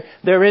go, okay,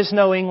 there is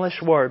no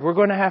English word. We're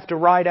going to have to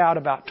write out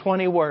about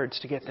 20 words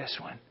to get this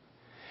one.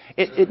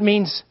 It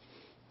means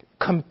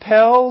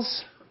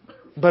compels,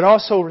 but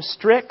also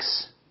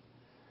restricts,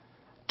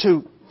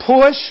 to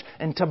push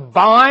and to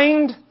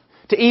bind,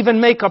 to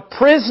even make a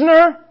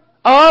prisoner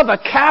of, a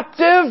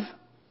captive,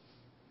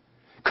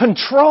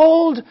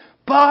 controlled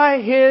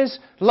by His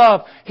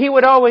love. He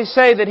would always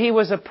say that he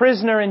was a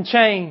prisoner in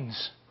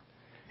chains.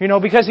 You know,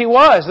 because he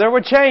was. There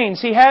were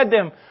chains. He had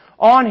them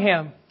on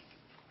him.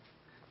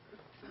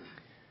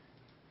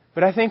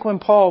 But I think when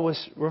Paul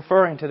was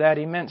referring to that,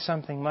 he meant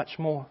something much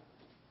more.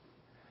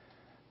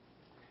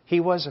 He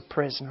was a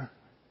prisoner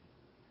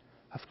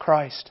of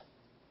Christ.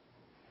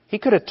 He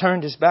could have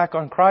turned his back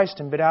on Christ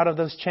and been out of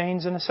those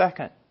chains in a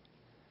second.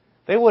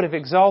 They would have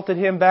exalted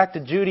him back to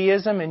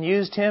Judaism and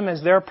used him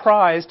as their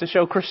prize to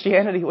show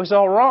Christianity was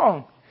all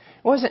wrong.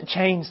 It wasn't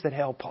chains that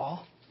held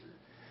Paul.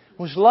 It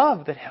was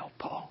love that held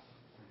Paul.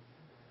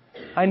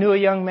 I knew a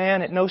young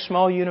man at no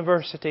small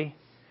university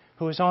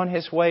who was on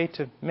his way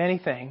to many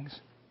things.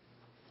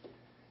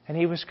 And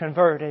he was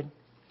converted.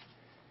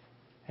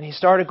 And he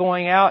started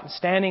going out and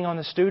standing on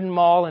the student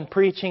mall and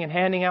preaching and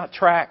handing out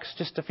tracts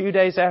just a few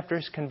days after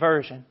his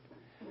conversion.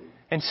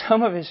 And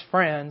some of his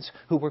friends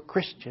who were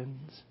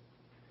Christians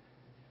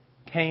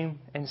came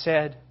and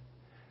said,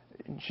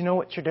 "Do you know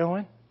what you're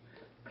doing?"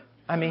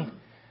 I mean,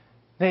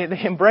 they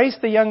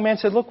embraced the young man and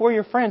said, "Look, we're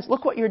your friends.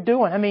 Look what you're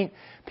doing." I mean,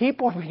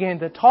 people began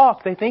to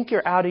talk. They think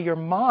you're out of your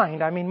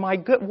mind. I mean, my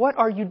good, what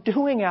are you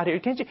doing out here?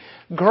 Can't you?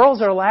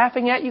 Girls are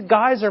laughing at you.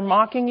 Guys are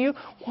mocking you.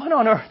 What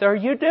on earth are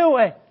you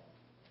doing?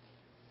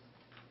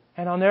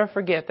 And I'll never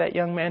forget that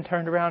young man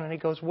turned around and he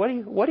goes, What do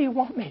you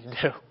want me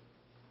to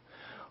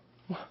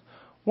do?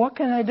 What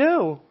can I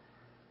do?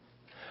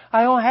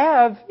 I don't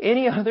have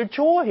any other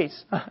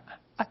choice.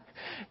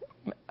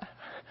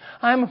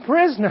 I'm a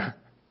prisoner.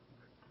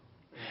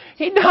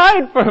 He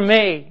died for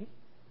me.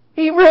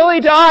 He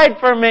really died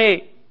for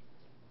me.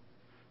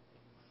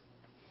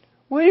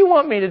 What do you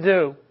want me to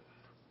do?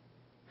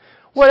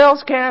 What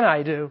else can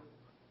I do?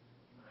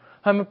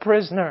 I'm a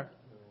prisoner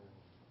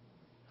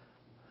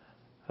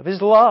of His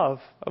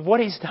love, of what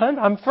He's done.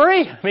 I'm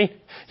free. I mean,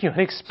 you'd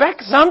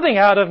expect something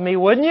out of me,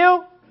 wouldn't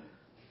you?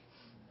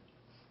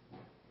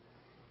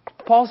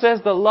 Paul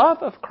says the love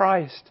of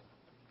Christ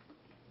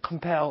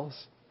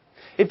compels.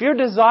 If your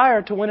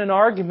desire to win an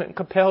argument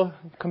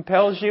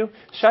compels you,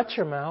 shut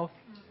your mouth.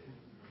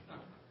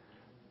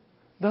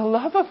 The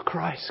love of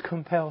Christ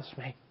compels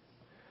me.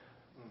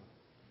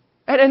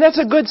 And that's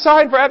a good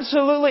sign for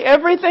absolutely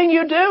everything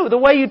you do. The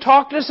way you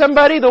talk to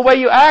somebody, the way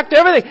you act,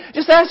 everything.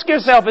 Just ask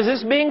yourself, is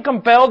this being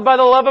compelled by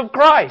the love of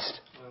Christ?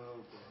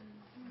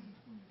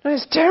 And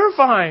it's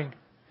terrifying.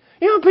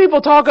 You know,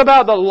 people talk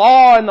about the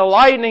law and the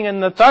lightning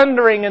and the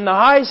thundering and the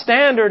high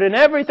standard and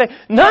everything.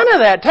 None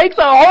of that. Take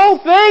the whole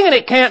thing and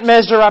it can't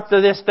measure up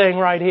to this thing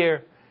right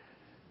here.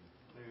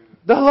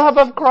 The love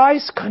of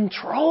Christ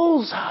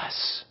controls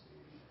us.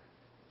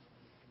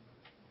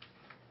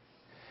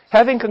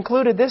 Having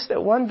concluded this,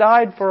 that one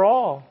died for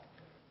all.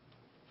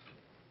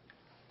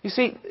 You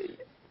see,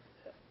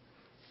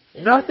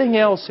 nothing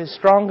else is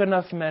strong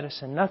enough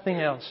medicine.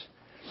 Nothing else.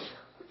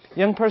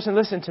 Young person,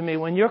 listen to me.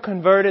 When you're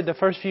converted the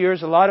first few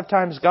years, a lot of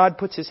times God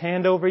puts His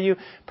hand over you,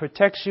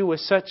 protects you with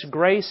such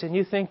grace, and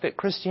you think that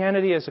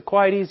Christianity is a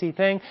quite easy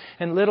thing,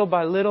 and little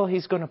by little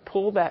He's going to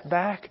pull that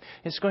back.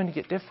 It's going to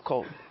get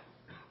difficult.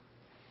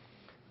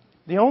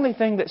 The only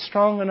thing that's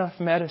strong enough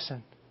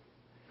medicine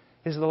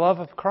is the love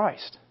of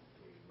Christ.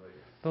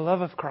 The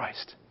love of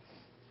Christ.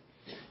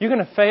 You're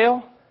going to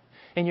fail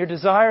in your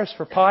desires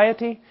for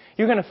piety.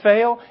 You're going to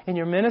fail in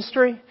your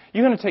ministry.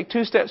 You're going to take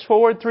 2 steps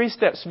forward, 3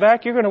 steps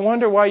back. You're going to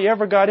wonder why you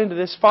ever got into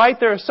this fight.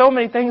 There are so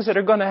many things that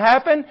are going to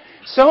happen.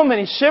 So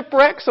many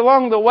shipwrecks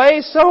along the way.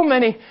 So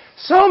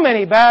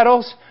many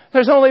battles.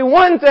 There's only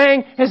one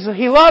thing, is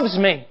He loves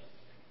me.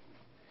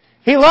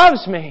 He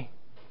loves me.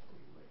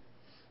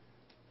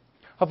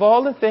 Of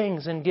all the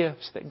things and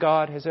gifts that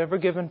God has ever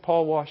given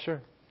Paul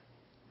Washer,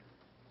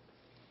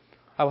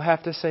 I will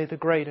have to say the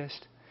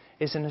greatest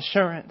is an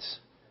assurance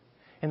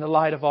in the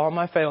light of all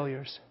my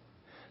failures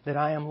that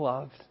I am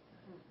loved.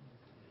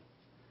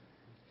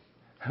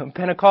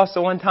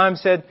 Pentecostal one time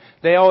said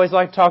they always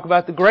like to talk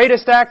about the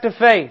greatest act of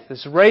faith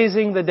is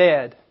raising the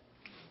dead.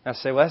 I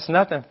say, well, that's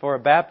nothing for a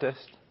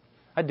Baptist.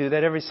 I do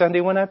that every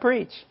Sunday when I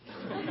preach.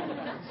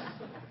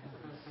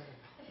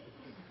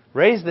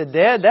 Raise the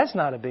dead, that's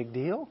not a big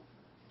deal.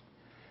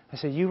 I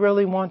say, you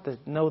really want to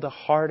know the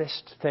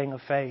hardest thing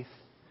of faith,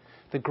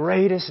 the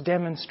greatest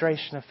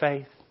demonstration of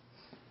faith?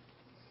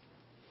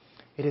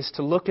 It is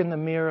to look in the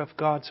mirror of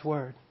God's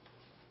Word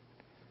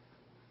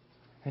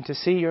and to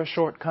see your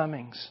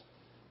shortcomings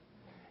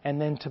and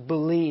then to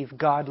believe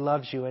God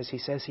loves you as He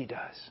says He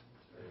does.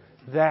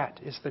 That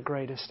is the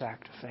greatest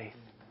act of faith.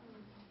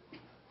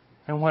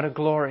 And what a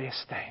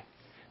glorious thing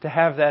to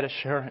have that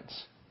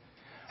assurance.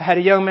 I had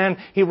a young man,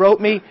 he wrote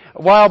me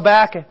a while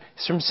back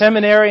from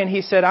seminary, and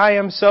he said, I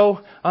am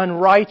so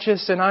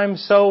unrighteous and I'm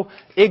so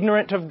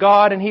ignorant of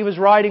God. And he was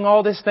writing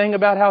all this thing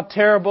about how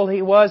terrible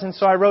he was. And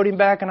so I wrote him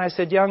back and I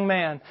said, young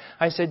man,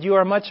 I said, you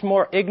are much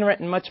more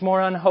ignorant and much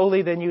more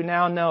unholy than you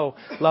now know.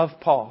 Love,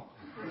 Paul.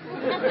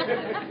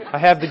 I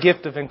have the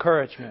gift of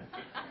encouragement.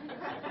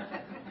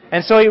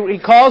 And so he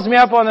calls me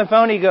up on the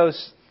phone. He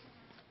goes,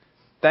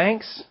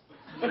 thanks.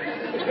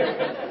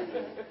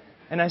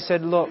 And I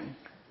said, look,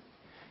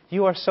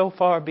 you are so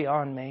far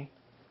beyond me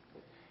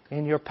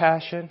in your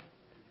passion,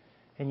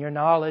 in your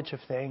knowledge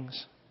of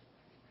things,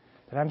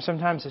 that I'm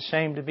sometimes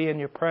ashamed to be in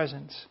your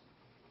presence.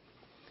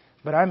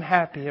 But I'm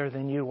happier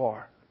than you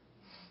are.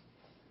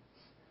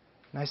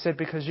 And I said,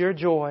 because your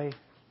joy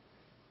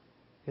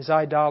is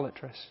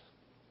idolatrous.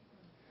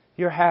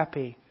 You're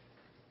happy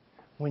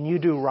when you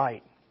do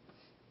right.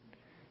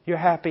 You're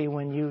happy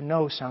when you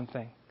know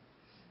something.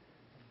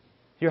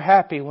 You're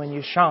happy when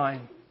you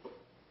shine.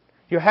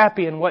 You're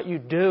happy in what you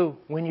do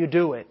when you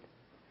do it.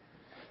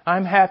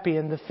 I'm happy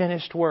in the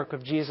finished work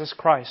of Jesus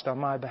Christ on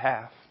my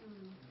behalf.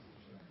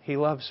 He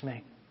loves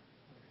me.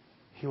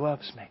 He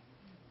loves me.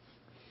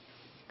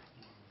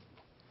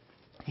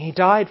 He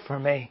died for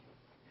me.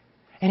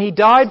 And He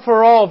died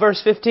for all,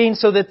 verse 15,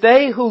 so that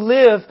they who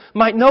live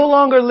might no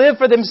longer live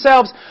for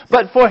themselves,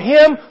 but for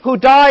Him who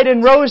died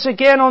and rose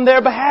again on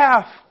their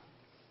behalf.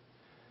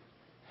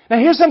 Now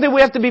here's something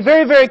we have to be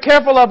very, very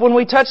careful of when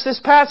we touch this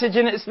passage,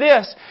 and it's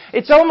this.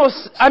 It's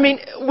almost,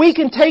 we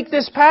can take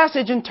this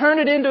passage and turn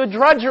it into a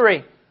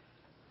drudgery.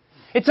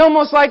 It's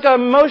almost like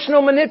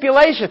emotional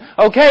manipulation.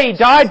 Okay, He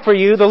died for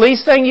you. The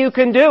least thing you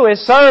can do is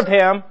serve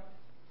Him.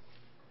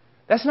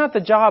 That's not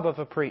the job of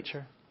a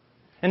preacher.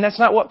 And that's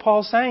not what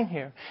Paul's saying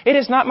here. It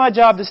is not my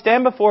job to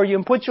stand before you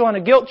and put you on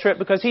a guilt trip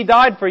because He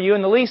died for you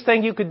and the least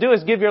thing you could do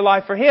is give your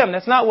life for Him.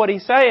 That's not what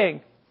he's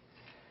saying.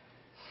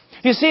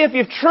 You see, if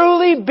you've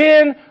truly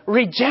been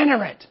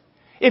regenerate,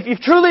 if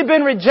you've truly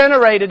been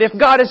regenerated, if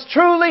God has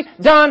truly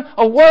done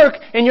a work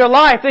in your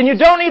life, then you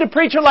don't need a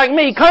preacher like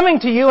me coming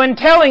to you and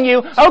telling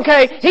you,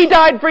 okay, He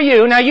died for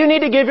you, now you need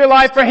to give your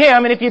life for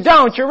Him, and if you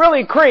don't, you're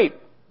really a creep.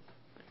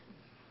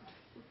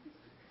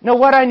 No,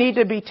 what I need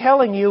to be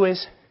telling you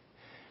is,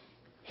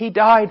 He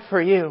died for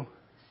you.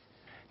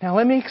 Now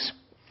let me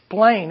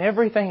explain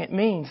everything it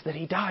means that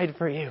He died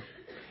for you.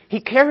 He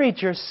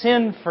carried your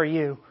sin for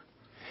you.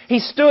 He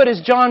stood,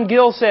 as John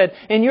Gill said,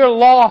 in your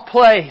law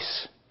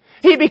place.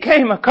 He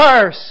became a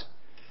curse.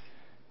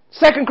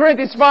 2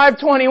 Corinthians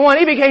 5:21,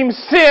 He became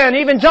sin.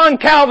 Even John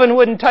Calvin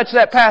wouldn't touch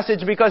that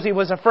passage because he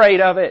was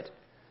afraid of it.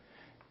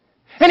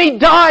 And He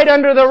died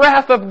under the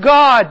wrath of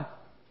God.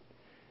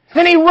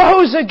 And He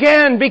rose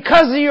again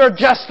because you're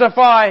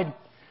justified.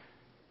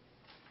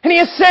 And He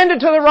ascended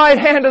to the right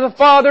hand of the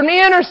Father, and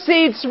He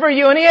intercedes for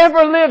you, and He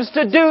ever lives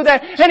to do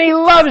that, and He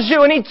loves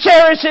you, and He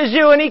cherishes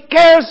you, and He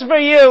cares for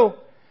you.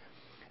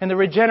 And the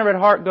regenerate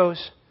heart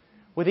goes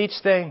with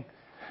each thing,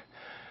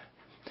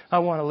 I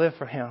want to live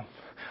for Him.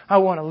 I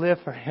want to live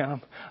for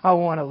Him. I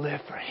want to live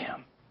for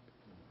Him.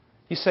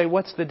 You say,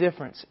 what's the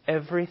difference?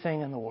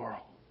 Everything in the world.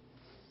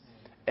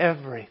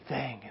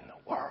 Everything in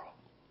the world.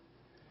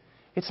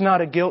 It's not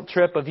a guilt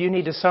trip of you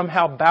need to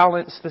somehow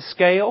balance the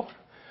scale.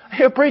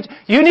 Here, preach,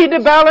 you need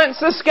to balance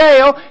the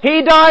scale.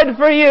 He died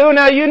for you.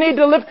 Now you need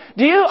to live.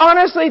 Do you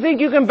honestly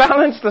think you can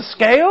balance the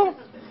scale?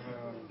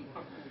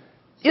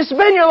 You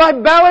spend your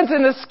life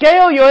balancing the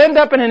scale, you'll end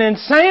up in an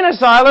insane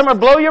asylum or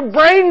blow your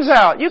brains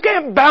out. You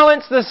can't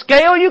balance the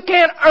scale. You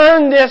can't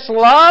earn this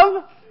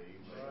love.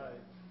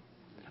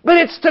 But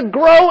it's to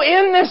grow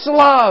in this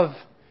love.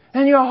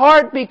 And your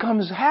heart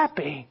becomes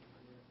happy.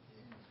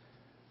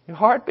 Your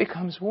heart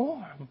becomes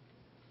warm.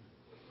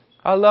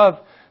 I love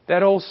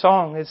that old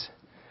song. It's,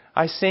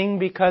 I sing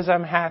because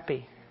I'm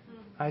happy.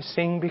 I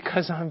sing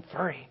because I'm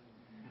free.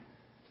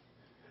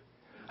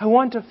 I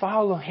want to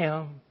follow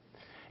Him.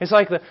 It's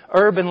like the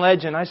urban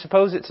legend. I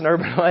suppose it's an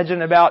urban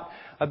legend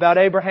about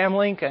Abraham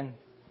Lincoln.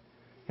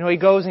 You know, he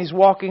goes and he's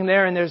walking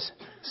there and there's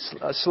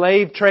a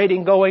slave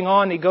trading going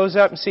on. He goes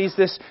up and sees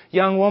this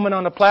young woman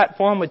on the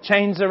platform with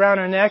chains around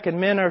her neck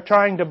and men are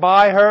trying to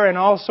buy her and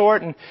all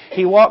sort. And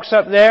he walks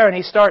up there and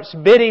he starts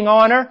bidding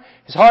on her.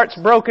 His heart's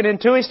broken in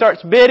two. He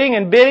starts bidding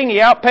and bidding. He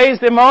outpays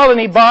them all and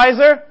he buys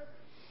her.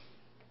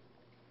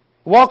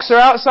 Walks her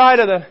outside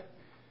of the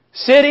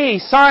city. He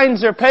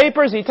signs her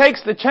papers. He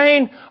takes the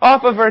chain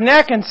off of her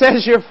neck and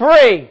says, "You're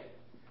free."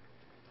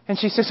 And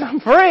she says, "I'm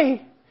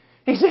free."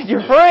 He said,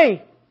 "You're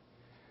free."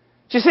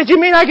 She said, "You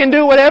mean I can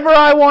do whatever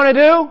I want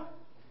to do?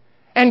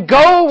 And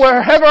go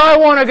wherever I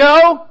want to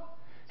go?"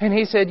 And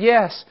he said,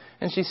 "Yes."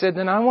 And she said,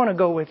 "Then I want to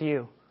go with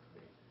you.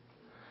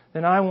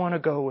 Then I want to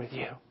go with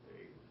you.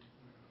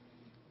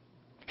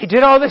 He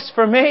did all this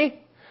for me.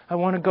 I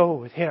want to go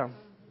with Him.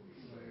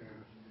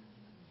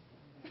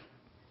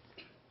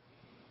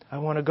 I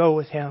want to go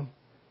with Him.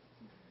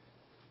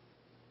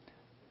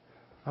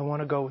 I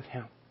want to go with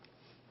Him."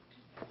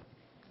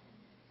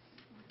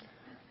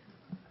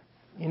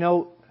 You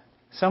know,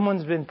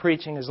 someone's been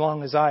preaching as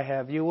long as I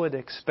have. You would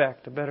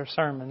expect a better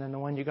sermon than the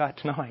one you got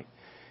tonight.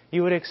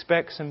 You would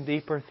expect some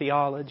deeper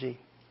theology.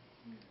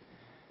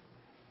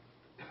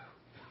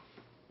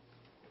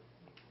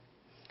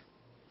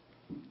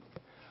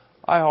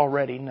 I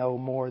already know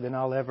more than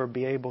I'll ever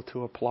be able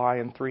to apply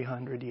in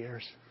 300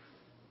 years.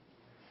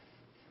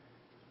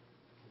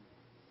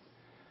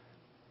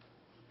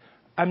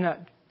 I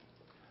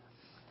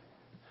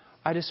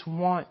just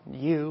want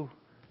you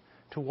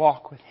to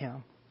walk with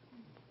Him.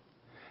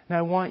 And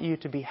I want you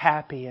to be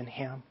happy in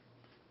Him.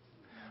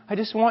 I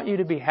just want you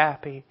to be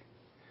happy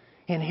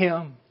in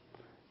Him.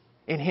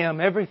 In Him,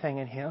 everything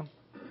in Him.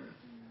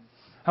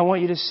 I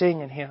want you to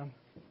sing in Him.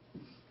 I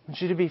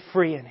want you to be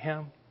free in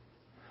Him.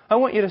 I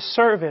want you to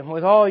serve Him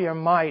with all your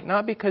might,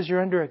 not because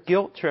you're under a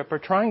guilt trip or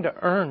trying to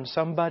earn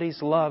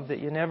somebody's love that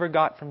you never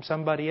got from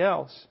somebody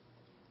else.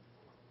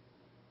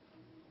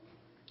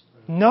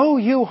 Know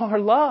you are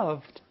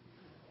loved.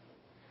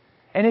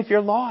 And if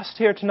you're lost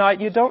here tonight,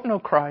 you don't know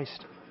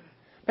Christ.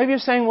 Maybe you're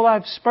saying, "Well,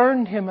 I've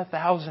spurned Him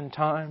 1,000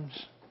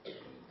 times."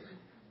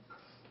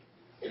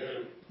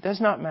 It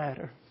does not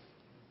matter.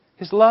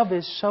 His love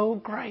is so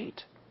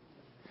great.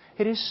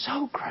 It is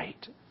so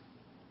great.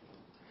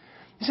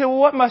 You say, "Well,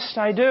 what must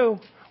I do?"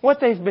 What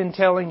they've been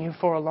telling you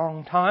for a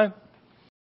long time.